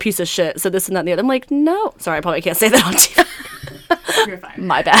also a piece of shit. So this and that and the other. I'm like, no. Sorry, I probably can't say that on TV. You're fine.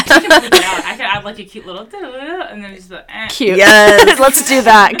 My bad. I could add like a cute little and then just the cute. Yes. Let's do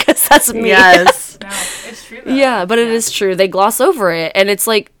that because that's me. Yes. No, it's true though. Yeah, but it is true. They gloss over it, and it's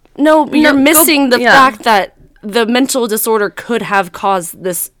like, no, you're missing the fact that the mental disorder could have caused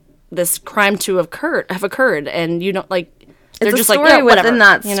this crime to have occurred, and you don't like. They're it's just a story like, yeah, within whatever,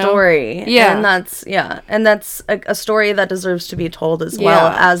 that you know? story. Yeah. And that's a story that deserves to be told as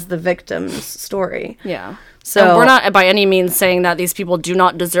well Yeah. as the victim's story. Yeah. So And we're not by any means saying that these people do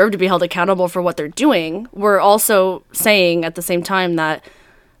not deserve to be held accountable for what they're doing. We're also saying at the same time that,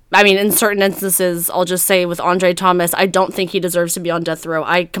 I mean, in certain instances, I'll just say with Andre Thomas, I don't think he deserves to be on death row.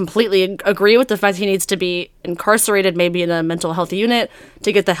 I completely agree with the fact he needs to be incarcerated, maybe in a mental health unit,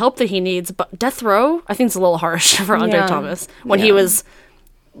 to get the help that he needs. But death row, I think it's a little harsh for Andre Yeah. Thomas when he was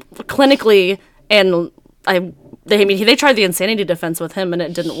clinically, and they tried the insanity defense with him and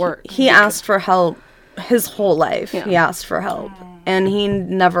it didn't work. he asked for help his whole life. Yeah. He asked for help, and he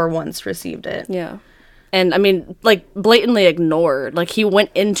never once received it. Yeah. And I mean, like, blatantly ignored. Like, he went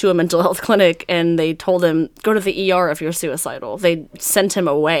into a mental health clinic and they told him, go to the ER if you're suicidal. They sent him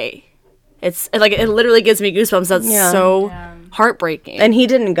away. It's like, it literally gives me goosebumps. That's so heartbreaking. And he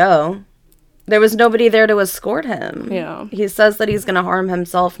didn't go. There was nobody there to escort him. Yeah. He says that he's going to harm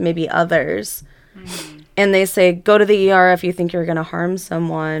himself, maybe others. And they say, go to the ER if you think you're going to harm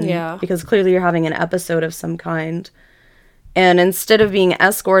someone. Yeah. Because clearly you're having an episode of some kind. And instead of being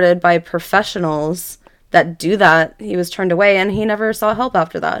escorted by professionals that do that, he was turned away, and he never saw help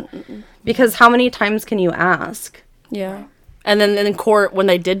after that. Because how many times can you ask? Yeah. And then in court, when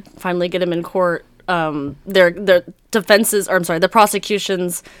they did finally get him in court, their defenses, or I'm sorry, the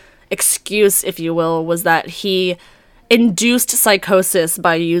prosecution's excuse, if you will, was that he induced psychosis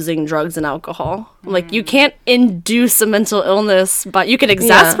by using drugs and alcohol. Like, you can't induce a mental illness, but you can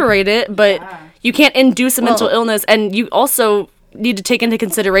exasperate it, but you can't induce a mental illness. And you also need to take into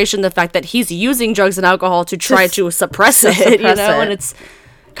consideration the fact that he's using drugs and alcohol to try to suppress it, you know? suppress it. And it's,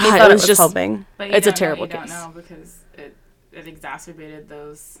 He God, thought it was just helping. But you It's a don't know- terrible you don't case. know because it exacerbated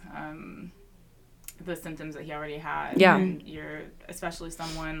those the symptoms that he already had. Yeah. And you're especially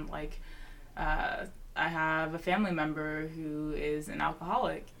someone like I have a family member who is an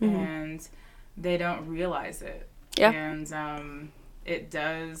alcoholic and they don't realize it. Yeah. And it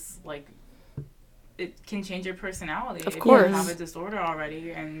does, like, it can change your personality. Of if course. you have a disorder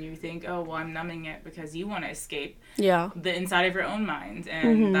already and you think, oh, well, I'm numbing it because you want to escape yeah. the inside of your own mind,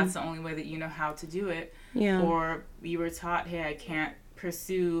 and that's the only way that you know how to do it. Yeah. Or you were taught, hey, I can't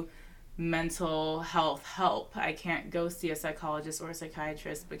pursue mental health help. I can't go see a psychologist or a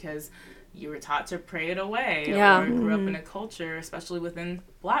psychiatrist because you were taught to pray it away. Yeah. Or grew up in a culture, especially within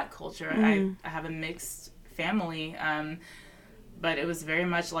Black culture. I have a mixed family, but it was very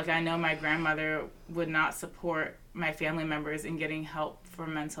much like, I know my grandmother would not support my family members in getting help for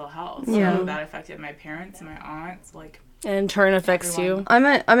mental health. Yeah. So that affected my parents and my aunts. Like, And in turn affects you. I'm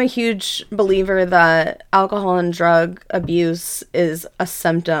a huge believer that alcohol and drug abuse is a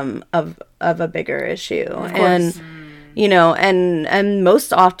symptom of a bigger issue. And you know, and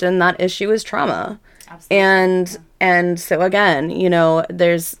most often that issue is trauma. absolutely. And so again, you know,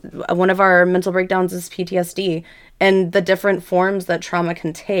 there's one of our mental breakdowns is PTSD and the different forms that trauma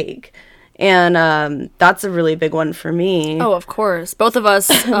can take. And that's a really big one for me. Oh, of course. Both of us.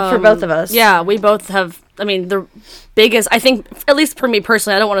 For both of us. Yeah, we both have, I mean, the biggest, I think, at least for me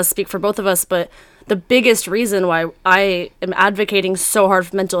personally, I don't want to speak for both of us, but the biggest reason why I am advocating so hard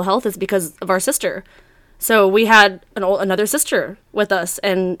for mental health is because of our sister. So we had another sister with us,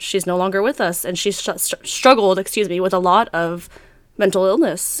 and she's no longer with us, and she struggled, with a lot of mental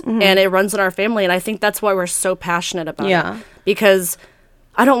illness, and it runs in our family, and I think that's why we're so passionate about Yeah. it, because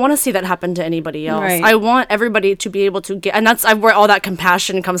I don't want to see that happen to anybody else. Right. I want everybody to be able to get, and that's where all that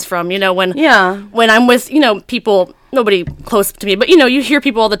compassion comes from, you know, when I'm with, you know, people, nobody close to me, but, you know, you hear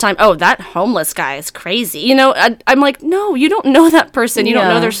people all the time, oh, that homeless guy is crazy, you know, I'm like, no, you don't know that person, you don't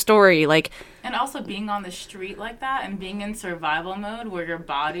know their story, like. And also being on the street like that and being in survival mode where your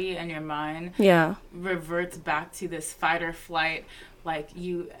body and your mind reverts back to this fight or flight. Like,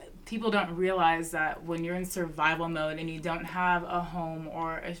 people don't realize that when you're in survival mode and you don't have a home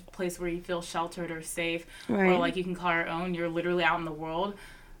or a place where you feel sheltered or safe, or like you can call your own, you're literally out in the world.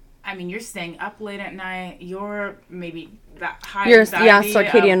 I mean, you're staying up late at night. You're maybe that high anxiety.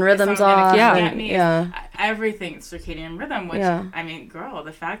 Circadian rhythms off. Everything's circadian rhythm, which, I mean, girl,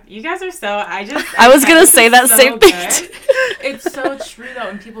 the fact, you guys are so, I was going to say that so same thing. It's so true, though,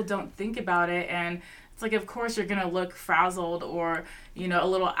 and people don't think about it, and it's like, of course, you're going to look frazzled or, you know, a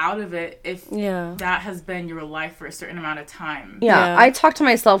little out of it if that has been your life for a certain amount of time. Yeah, I talk to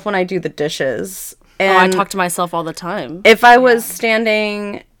myself when I do the dishes. And I talk to myself all the time. If I was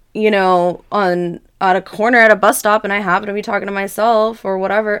standing, you know, at a corner at a bus stop and I happen to be talking to myself or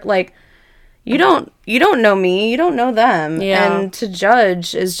whatever, like, you don't know me, you don't know them. Yeah. And to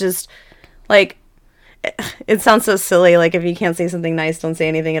judge is just like, it sounds so silly. Like, if you can't say something nice, don't say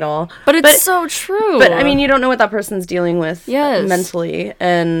anything at all. But it's so true. But I mean, you don't know what that person's dealing with Yes. mentally,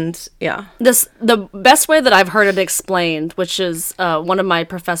 and yeah. The best way that I've heard it explained, which is one of my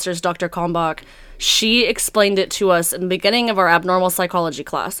professors, Dr. Kalmbach, she explained it to us in the beginning of our abnormal psychology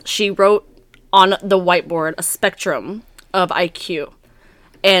class. She wrote on the whiteboard a spectrum of IQ,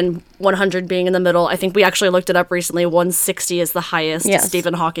 and 100 being in the middle. I think we actually looked it up recently. 160 is the highest. Yes.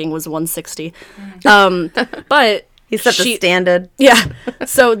 Stephen Hawking was 160. But He set the standard. yeah.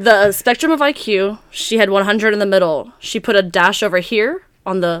 So the spectrum of IQ, she had 100 in the middle. She put a dash over here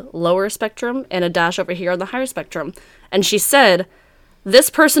on the lower spectrum and a dash over here on the higher spectrum. And she said, this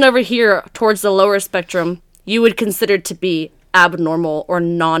person over here towards the lower spectrum, you would consider to be abnormal or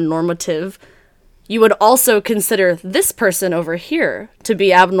non-normative. You would also consider this person over here to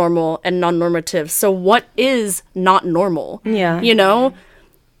be abnormal and non-normative. So what is not normal? Yeah. You know?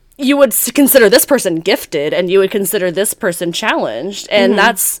 You would consider this person gifted, and you would consider this person challenged, and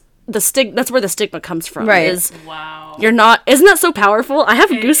that's that's where the stigma comes from. Right. Is Wow. you're not. Isn't that so powerful? I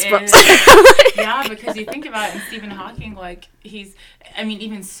have goosebumps. Yeah, because you think about it, and Stephen Hawking, like,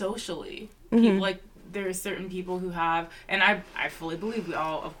 even socially, people, like, there are certain people who have, and I fully believe we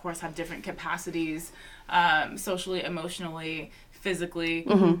all, of course, have different capacities, socially, emotionally, physically,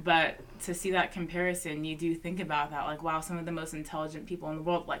 but to see that comparison, you do think about that, like, wow, some of the most intelligent people in the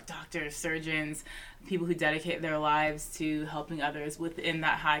world, like doctors, surgeons, people who dedicate their lives to helping others within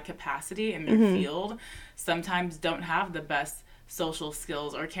that high capacity in their field, sometimes don't have the best social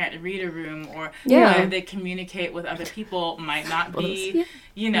skills or can't read a room, or the way they communicate with other people might not be,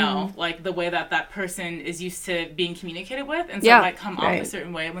 like the way that person is used to being communicated with, and so it might come off a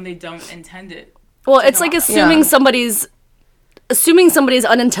certain way when they don't intend it. Well, it's like assuming somebody's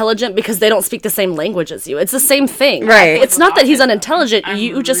unintelligent because they don't speak the same language as you. It's the same thing. Right. It's not that he's unintelligent.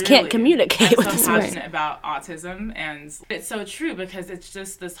 You just can't communicate with I'm this so person. passionate about autism, and it's so true because it's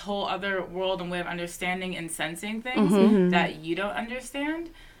just this whole other world and way of understanding and sensing things that you don't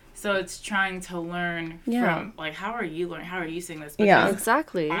understand. So it's trying to learn from, like, how are you learning? How are you seeing this? Because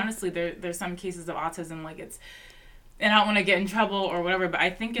Exactly. honestly, there's some cases of autism, like, it's, and I don't want to get in trouble or whatever, but I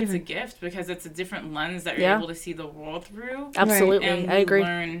think it's a gift because it's a different lens that you're able to see the world through. Absolutely. And I agree.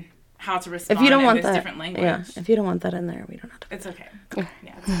 learn how to respond. If you don't want in this that, different language. if you don't want that in there, we don't have to. It's okay.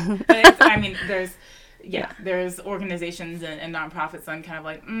 Yeah. But there's organizations and nonprofits that I'm kind of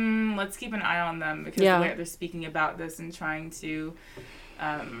like, let's keep an eye on them because the way they're speaking about this and trying to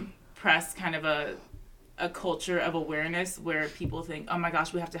press kind of a culture of awareness where people think, oh my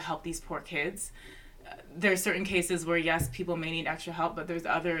gosh, we have to help these poor kids. There's certain cases where, yes, people may need extra help, but there's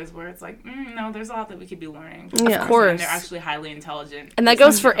others where it's like, no, there's a lot that we could be learning. Of course. And they're actually highly intelligent. And that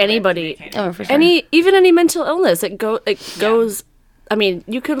goes for anybody. Oh, for sure. Even any mental illness. It goes, I mean,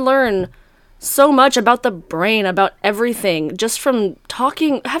 you can learn so much about the brain, about everything, just from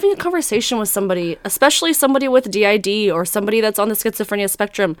having a conversation with somebody, especially somebody with DID or somebody that's on the schizophrenia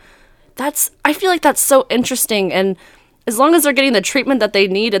spectrum. I feel like that's so interesting. And as long as they're getting the treatment that they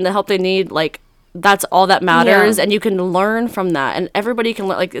need and the help they need, like, that's all that matters, and you can learn from that, and everybody can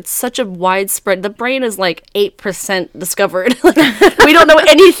learn. Like, it's such a widespread. The brain is like 8% discovered. We don't know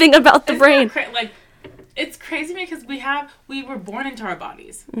anything about the brain. It's crazy because we were born into our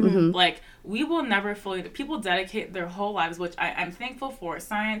bodies. Like, we will never fully. People dedicate their whole lives, which I'm thankful for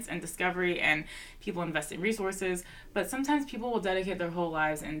science and discovery, and people invest in resources. But sometimes people will dedicate their whole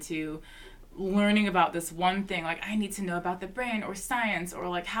lives into learning about this one thing, like, I need to know about the brain or science, or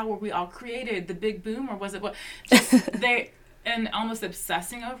like, how were we all created, the big boom, or was it what? And almost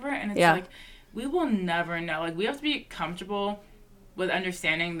obsessing over it, and it's like, we will never know. Like, we have to be comfortable with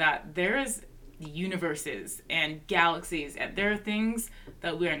understanding that there's universes and galaxies, and there are things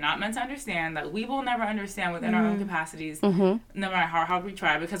that we are not meant to understand, that we will never understand within our own capacities, no matter how hard we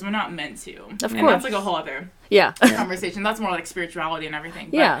try, because we're not meant to. Of course. That's like a whole other conversation. That's more like spirituality and everything.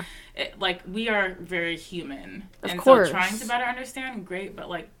 But like, we are very human. Of course. So trying to better understand, great, but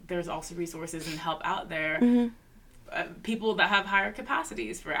like, there's also resources and help out there. People that have higher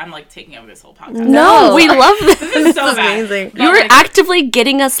capacities for. I'm like taking over this whole podcast. No, we love this. This is so bad. Amazing. You're like, actively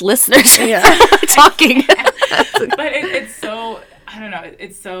getting us listeners talking. But it's so, I don't know,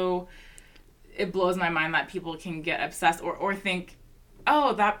 it's so, it blows my mind that people can get obsessed or think,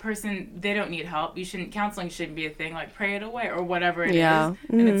 oh, that person, they don't need help. Counseling shouldn't be a thing. Like, pray it away or whatever it is.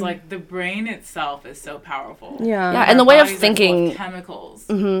 And it's like, the brain itself is so powerful. And the way of thinking. Chemicals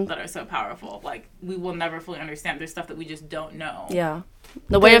that are so powerful. Like, we will never fully understand. There's stuff that we just don't know.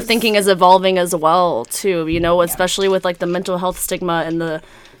 The way of thinking is evolving as well, too, especially with like the mental health stigma and the,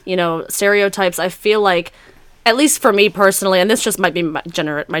 stereotypes. I feel like, at least for me personally, and this just might be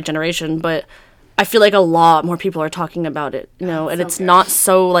my generation, but I feel like a lot more people are talking about it, you know, and so it's good. not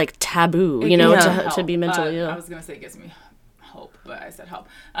so like taboo, you know, Yeah. to be mentally ill. I was gonna say it gives me hope, but I said help.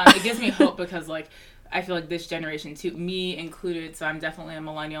 It gives me hope because like I feel like this generation too, me included. So I'm definitely a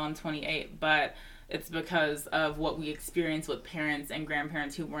millennial. I'm 28, but it's because of what we experience with parents and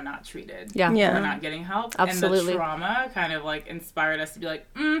grandparents who were not treated. Yeah. Yeah. Were not getting help. Absolutely. And the trauma kind of like inspired us to be like,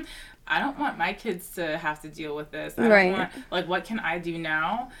 I don't want my kids to have to deal with this. I Right. don't want, like, what can I do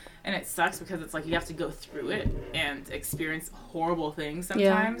now? And it sucks because it's like you have to go through it and experience horrible things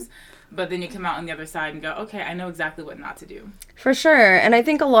sometimes. But then you come out on the other side and go, okay, I know exactly what not to do. For sure. And I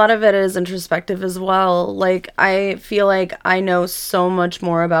think a lot of it is introspective as well. Like, I feel like I know so much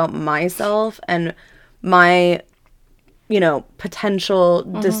more about myself and my, you know, potential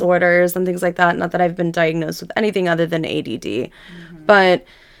disorders and things like that. Not that I've been diagnosed with anything other than ADD. But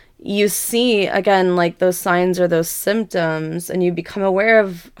you see, again, like those signs or those symptoms, and you become aware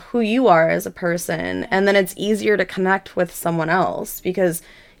of who you are as a person. And then it's easier to connect with someone else because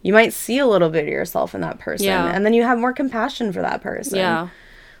you might see a little bit of yourself in that person. Yeah. And then you have more compassion for that person. Yeah,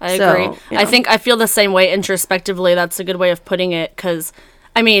 I So, agree. you I know. think I feel the same way introspectively. That's a good way of putting it. Because,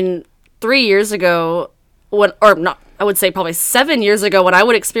 I mean, 3 years ago, I would say probably 7 years ago, when I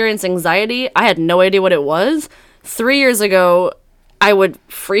would experience anxiety, I had no idea what it was. 3 years ago, I would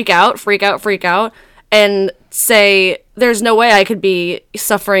freak out, and say, there's no way I could be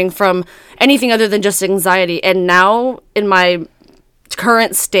suffering from anything other than just anxiety. And now, in my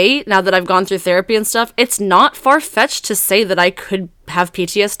current state, now that I've gone through therapy and stuff, it's not far-fetched to say that I could have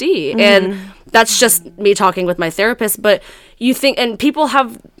PTSD. And that's just me talking with my therapist. But you think, and people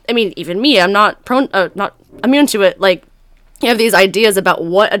have, I mean, even me, I'm not immune to it. Like, you have these ideas about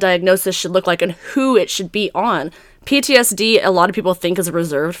what a diagnosis should look like and who it should be on. PTSD, a lot of people think is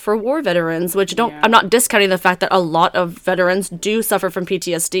reserved for war veterans, which I'm not discounting the fact that a lot of veterans do suffer from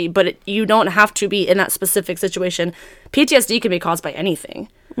PTSD, but you don't have to be in that specific situation. PTSD can be caused by anything,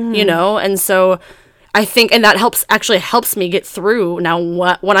 you know? And so I think, and that helps me get through now.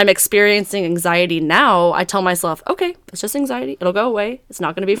 When I'm experiencing anxiety now, I tell myself, okay, it's just anxiety. It'll go away. It's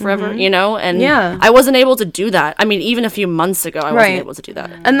not going to be forever, you know? And Yeah. I wasn't able to do that. I mean, even a few months ago, I wasn't Right. able to do that.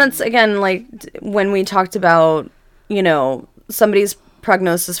 And that's, again, like when we talked about, you know, somebody's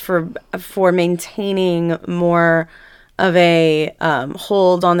prognosis for maintaining more of a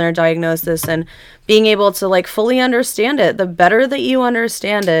hold on their diagnosis and being able to like fully understand it. The better that you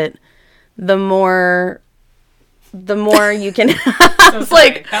understand it, the more you can So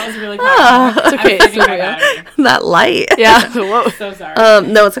like that was really powerful. It's okay, I'm taking so my yeah. battery. that light. Yeah. Whoa. So sorry.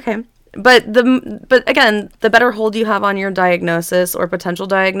 No, it's okay. But again, the better hold you have on your diagnosis or potential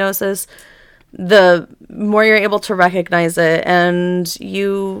diagnosis, the more you're able to recognize it, and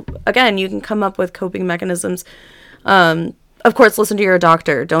you can come up with coping mechanisms. Of course, listen to your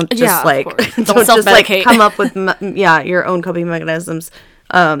doctor. Don't just Yeah, of like course. don't Don't just like self-medicate. come up with your own coping mechanisms.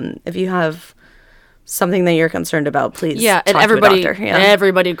 If you have something that you're concerned about, please Yeah, and talk everybody, to a doctor. Yeah.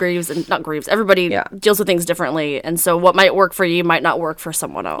 everybody grieves and not grieves. Everybody Yeah. deals with things differently, and so what might work for you might not work for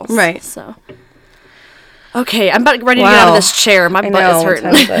someone else. Right. So, okay, I'm about ready to get out of Wow. this chair. My butt is what hurting.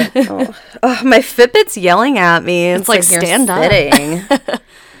 time is it? Oh, my Fitbit's yelling at me. It's like, you're stand up. sitting.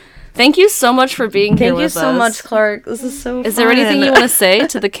 Thank you so much for being here Thank you with so us. much, Clark. This is so Is there anything you want to say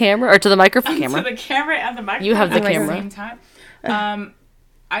to the camera or to the microphone? To the camera and the microphone You have the at camera. the same time.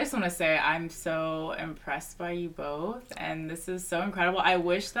 I just want to say I'm so impressed by you both, and this is so incredible. I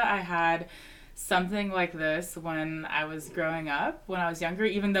wish that I had something like this when I was growing up, when I was younger,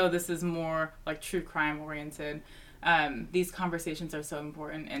 even though this is more like true crime oriented. These conversations are so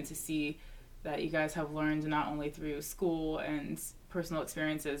important, and to see that you guys have learned not only through school and personal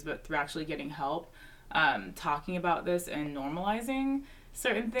experiences, but through actually getting help, talking about this and normalizing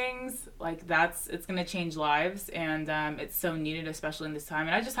certain things, like it's going to change lives, and it's so needed, especially in this time.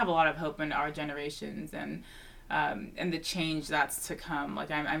 And I just have a lot of hope in our generations and the change that's to come.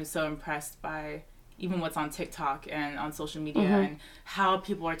 Like I'm so impressed by even what's on TikTok and on social media and how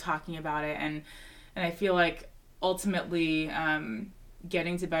people are talking about it, and I feel like ultimately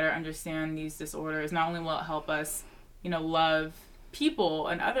getting to better understand these disorders, not only will it help us, love people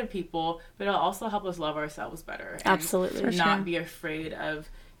and other people, but it'll also help us love ourselves better. And Absolutely. For not sure. be afraid of,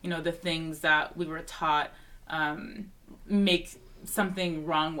 the things that we were taught make something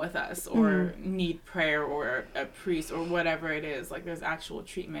wrong with us or need prayer or a priest or whatever it is. Like there's actual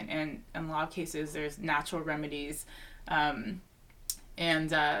treatment, and in a lot of cases there's natural remedies.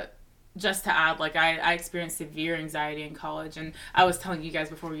 Just to add, like I experienced severe anxiety in college, and I was telling you guys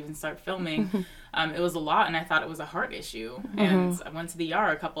before we even start filming, it was a lot, and I thought it was a heart issue. And I went to the ER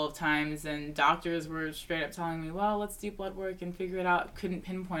a couple of times, and doctors were straight up telling me, well, let's do blood work and figure it out. Couldn't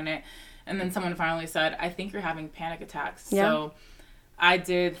pinpoint it. And then someone finally said, I think you're having panic attacks. Yeah. So I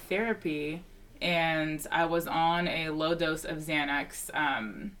did therapy, and I was on a low dose of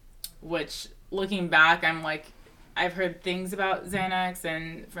Xanax, which looking back, I'm like, I've heard things about Xanax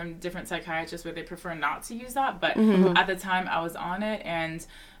and from different psychiatrists where they prefer not to use that. But at the time I was on it, and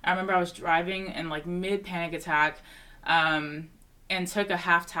I remember I was driving in like mid panic attack, and took a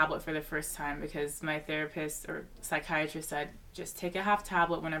half tablet for the first time because my therapist or psychiatrist said, just take a half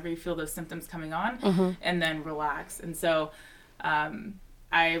tablet whenever you feel those symptoms coming on and then relax. And so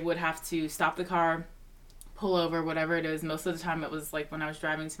I would have to stop the car, pull over, whatever it is. Most of the time it was like when I was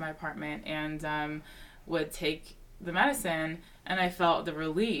driving to my apartment, and would take the medicine, and I felt the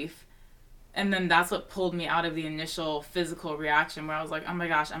relief. And then that's what pulled me out of the initial physical reaction where I was like, oh my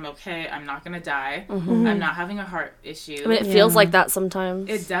gosh, I'm okay. I'm not going to die. I'm not having a heart issue. I mean, it feels like that sometimes.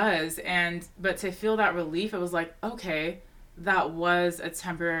 It does. But to feel that relief, it was like, okay, that was a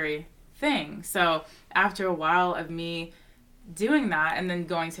temporary thing. So after a while of me doing that and then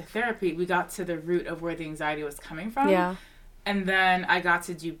going to therapy, we got to the root of where the anxiety was coming from. Yeah. And then I got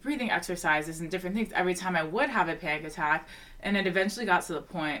to do breathing exercises and different things every time I would have a panic attack. And it eventually got to the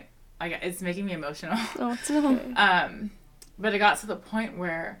point, like, it's making me emotional. Oh, it's okay. But it got to the point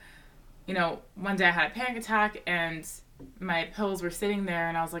where, you know, one day I had a panic attack and my pills were sitting there,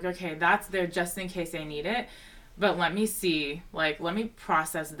 and I was like, okay, that's there just in case I need it. But let me see, like, let me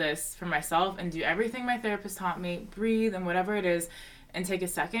process this for myself and do everything my therapist taught me, breathe and whatever it is, and take a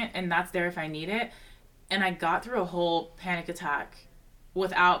second, and that's there if I need it. And I got through a whole panic attack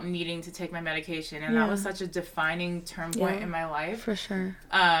without needing to take my medication. And that was such a defining turn point in my life. For sure.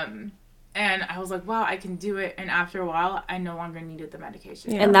 And I was like, wow, I can do it. And after a while, I no longer needed the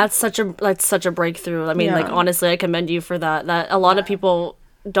medication. And that's such a breakthrough. I mean, like, honestly, I commend you for that. That a lot of people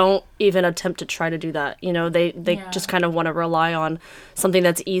don't even attempt to try to do that. You know, they just kind of want to rely on something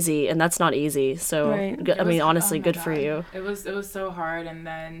that's easy, and that's not easy. So, I mean, honestly, good for you. It was so hard. And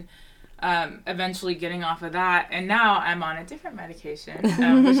then eventually getting off of that, and now I'm on a different medication,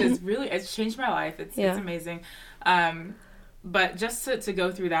 which is really, it's changed my life. It's amazing. But just to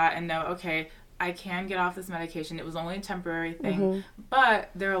go through that and know, okay, I can get off this medication. It was only a temporary thing, but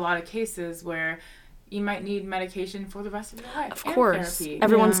there are a lot of cases where you might need medication for the rest of your life. Of course. Therapy.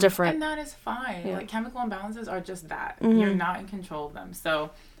 Everyone's different. And that is fine. Like, chemical imbalances are just that. You're not in control of them. So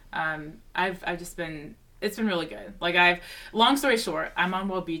I've just been, it's been really good. Like, long story short, I'm on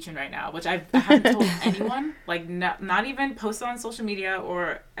Wellbutrin right now, which I haven't told anyone, like, not even posted on social media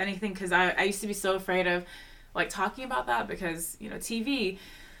or anything, because I used to be so afraid of, like, talking about that because, you know, TV,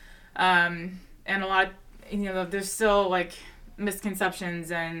 and a lot of, you know, there's still, like, misconceptions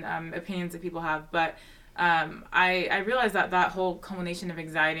and opinions that people have, but I realized that whole culmination of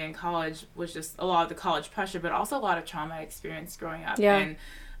anxiety in college was just a lot of the college pressure, but also a lot of trauma I experienced growing up. And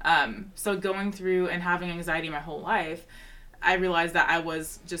so going through and having anxiety my whole life, I realized that I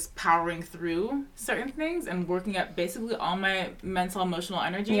was just powering through certain things and working up basically all my mental, emotional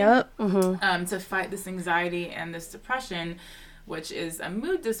energy to fight this anxiety and this depression, which is a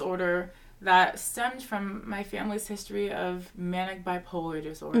mood disorder that stemmed from my family's history of manic bipolar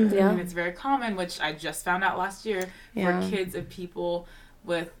disorder. And it's very common, which I just found out last year, for kids of people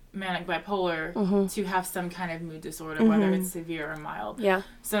with manic bipolar to have some kind of mood disorder, whether it's severe or mild.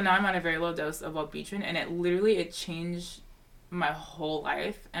 So now I'm on a very low dose of Wellbutrin, and it changed my whole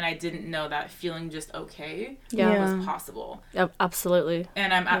life, and I didn't know that feeling just okay was possible. Absolutely.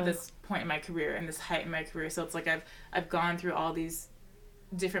 And I'm at this point in my career, and this height in my career, so it's like I've gone through all these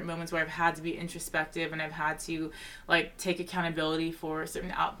different moments where I've had to be introspective, and I've had to, like, take accountability for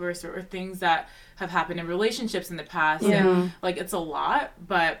certain outbursts or things that have happened in relationships in the past. And, like, it's a lot,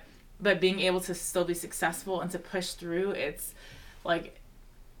 but being able to still be successful and to push through, it's like,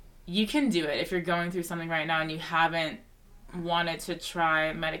 you can do it if you're going through something right now and you haven't wanted to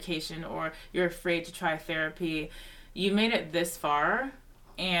try medication or you're afraid to try therapy. You made it this far,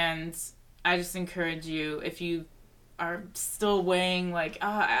 and I just encourage you, if you are still weighing, like,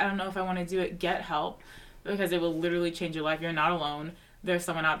 I don't know if I want to do it, get help, because it will literally change your life. You're not alone. There's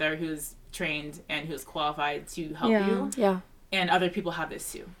someone out there who's trained and who's qualified to help you. And other people have this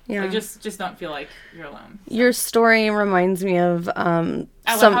too. Like, just don't feel like you're alone. So. Your story reminds me of I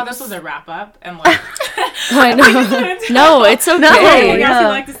love how this was a wrap up, and like I know. No, it's okay. Anything else you'd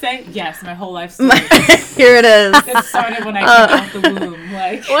like to say? Yes, my whole life story. Here it is. It started when I came out the womb.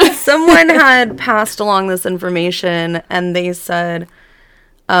 Like, someone had passed along this information, and they said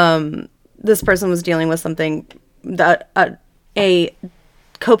this person was dealing with something that a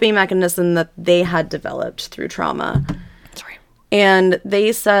coping mechanism that they had developed through trauma. And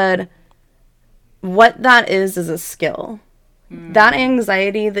they said, what that is a skill. that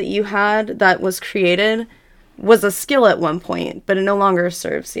anxiety that you had that was created was a skill at one point, but it no longer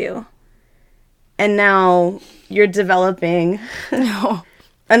serves you. And now you're developing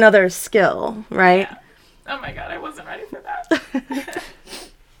another skill, right? Yeah. Oh my God, I wasn't ready for that.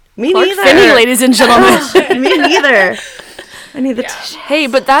 Me Clark neither. Finney, ladies and gentlemen. Me neither. I need the tissue. Hey,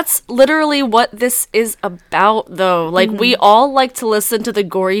 but that's literally what this is about, though. Like, we all like to listen to the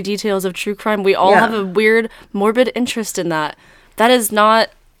gory details of true crime. We all have a weird, morbid interest in that. That is not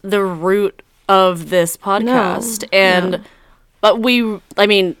the root of this podcast. But we're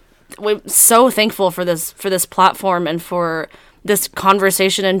so thankful for this platform and for this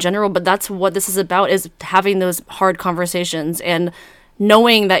conversation in general. But that's what this is about, is having those hard conversations and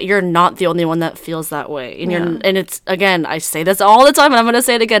knowing that you're not the only one that feels that way. And it's, again, I say this all the time and I'm going to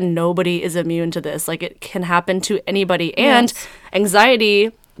say it again, nobody is immune to this. Like, it can happen to anybody. And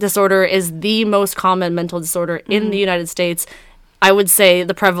anxiety disorder is the most common mental disorder in the United States. I would say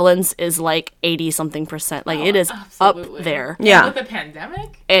the prevalence is like 80-something%. Like, it is Absolutely. up there. Yeah. And with the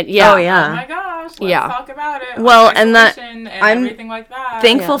pandemic. And Oh, Oh yeah. my gosh. Let's talk about it. Well, Like, and that- isolation and I'm everything like that.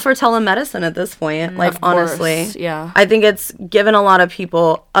 Thankful for telemedicine at this point. Like, Of course, honestly. yeah. I think it's given a lot of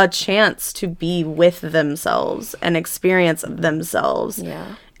people a chance to be with themselves and experience themselves.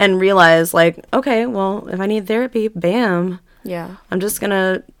 Yeah. And realize, like, okay, well, if I need therapy, bam, Yeah. I'm just going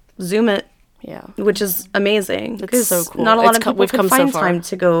to Zoom it, Yeah. which is amazing. Because so cool. not a lot of We've people come can so find far. time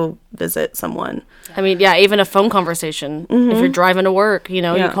to go visit someone. I mean, yeah, even a phone conversation. If you're driving to work, you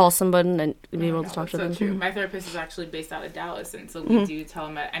know, you Yeah. call someone and be able to Oh, talk to so them. true. My therapist is actually based out of Dallas, and so we do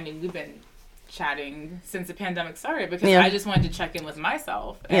telemed. I mean, we've been chatting since the pandemic started because Yeah. I just wanted to check in with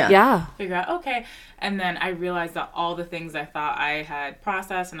myself and Yeah. Yeah. figure out, okay. And then I realized that all the things I thought I had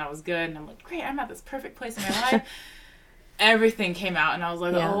processed and I was good, and I'm like, great, I'm at this perfect place in my life. Everything came out, and I was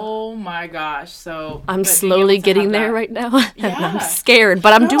like, Yeah. oh my gosh. So I'm but being slowly able to getting have there that- right now. And Yeah. I'm scared,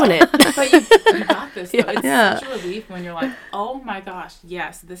 but I'm doing it. But you got this. So it's Yeah. such a relief when you're like, oh my gosh,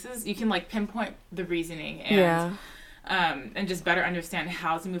 yes, this is, you can like pinpoint the reasoning and Yeah. and just better understand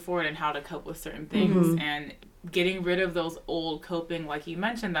how to move forward and how to cope with certain things and getting rid of those old coping, like you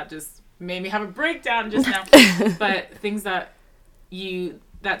mentioned, that just made me have a breakdown just now. But things that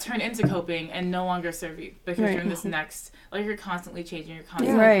turn into coping and no longer serve you because Right. you're in this next, like, you're constantly changing, you're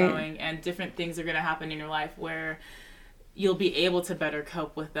constantly Right. growing, and different things are going to happen in your life where you'll be able to better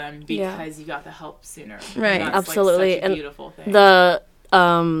cope with them because you got the help sooner. And Right. that's, Absolutely. Like, such a And beautiful thing. The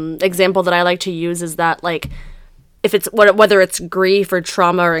example that I like to use is that, like, if it's whether it's grief or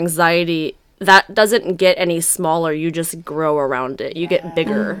trauma or anxiety, that doesn't get any smaller. You just grow around it. You get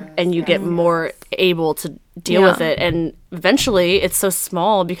bigger and you get more able to deal with it. And eventually, it's so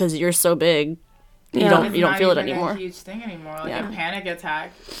small because you're so big. You Yeah. don't It's you don't not feel it even anymore. a huge thing anymore. Like, Yeah. a panic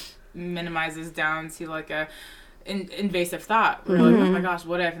attack minimizes down to like a invasive thought. Where you're like, oh my gosh,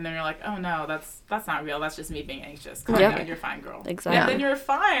 what if? And then you're like, oh no, that's not real. That's just me being anxious. Calm Yeah. down, you're fine, girl. Exactly. And then you're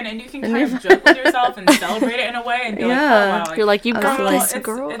fine, and you can kind of joke with yourself and celebrate it in a way, and be like, oh wow, You're like, you got girl, this, it's,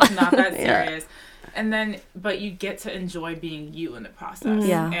 girl. it's not that Yeah. serious. And then, but you get to enjoy being you in the process.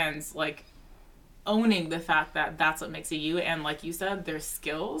 Yeah. And like owning the fact that that's what makes you. And like you said, there's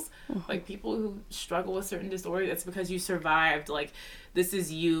skills. Like, people who struggle with certain disorders, it's because you survived. Like, this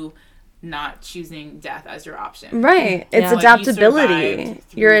is you not choosing death as your option. Right. It's Yeah. Like, you adaptability. survived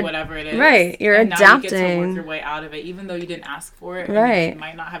through You're whatever it is. right, you're and Now you get to adapting. work your way out of it, even though you didn't ask for it. And Right. you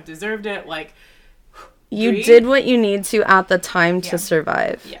might not have deserved it. Like, You breathe. did what you need to at the time Yeah. to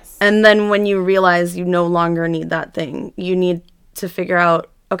survive. Yes. And then when you realize you no longer need that thing, you need to figure out,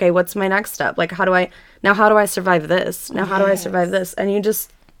 okay, what's my next step? Like, how do I survive this? Now, how do I survive this? And you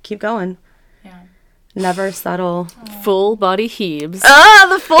just keep going. Yeah. Never settle. Full body heaves.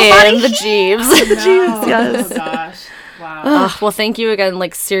 The full And the Jeeves. No. yes. Oh gosh. Wow. Well, thank you again,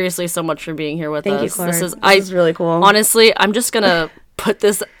 like, seriously so much for being here with Thank us. you, Clark. This is This is really cool. Honestly, I'm just gonna put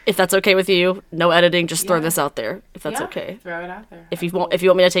this, if that's okay with you, no editing, just throw Yeah. this out there, if that's Yeah, okay. Throw it out there. If you want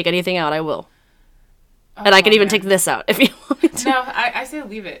me to take anything out, I will. And I can even take this out if you want me to. No, I say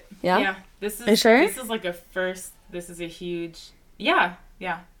leave it. Yeah? Yeah. This is Are you sure? This is like a first. This is a huge. Yeah.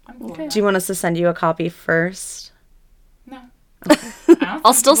 Yeah. I'm cool. Okay. with Do you want us to send you a copy first? that. No. I don't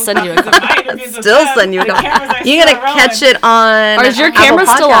I'll think still people send you a listen to my interviews with Still them. send you a The copy. cameras are You're still gonna catch rolling. it on. Or is your Apple camera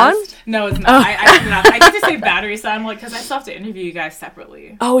still on? Podcast. No, it's not. I turn it off. I get to say battery, so I'm like, because I still have to interview you guys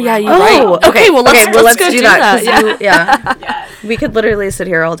separately. Oh, yeah, you're Oh, right. Okay, well, let's go do that. 'cause Yeah. yeah. Yes. We could literally sit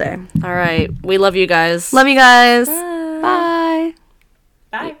here all day. All right. We love you guys. Love you guys. Bye.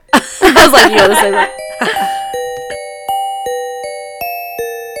 Bye. I was like, you gotta say that.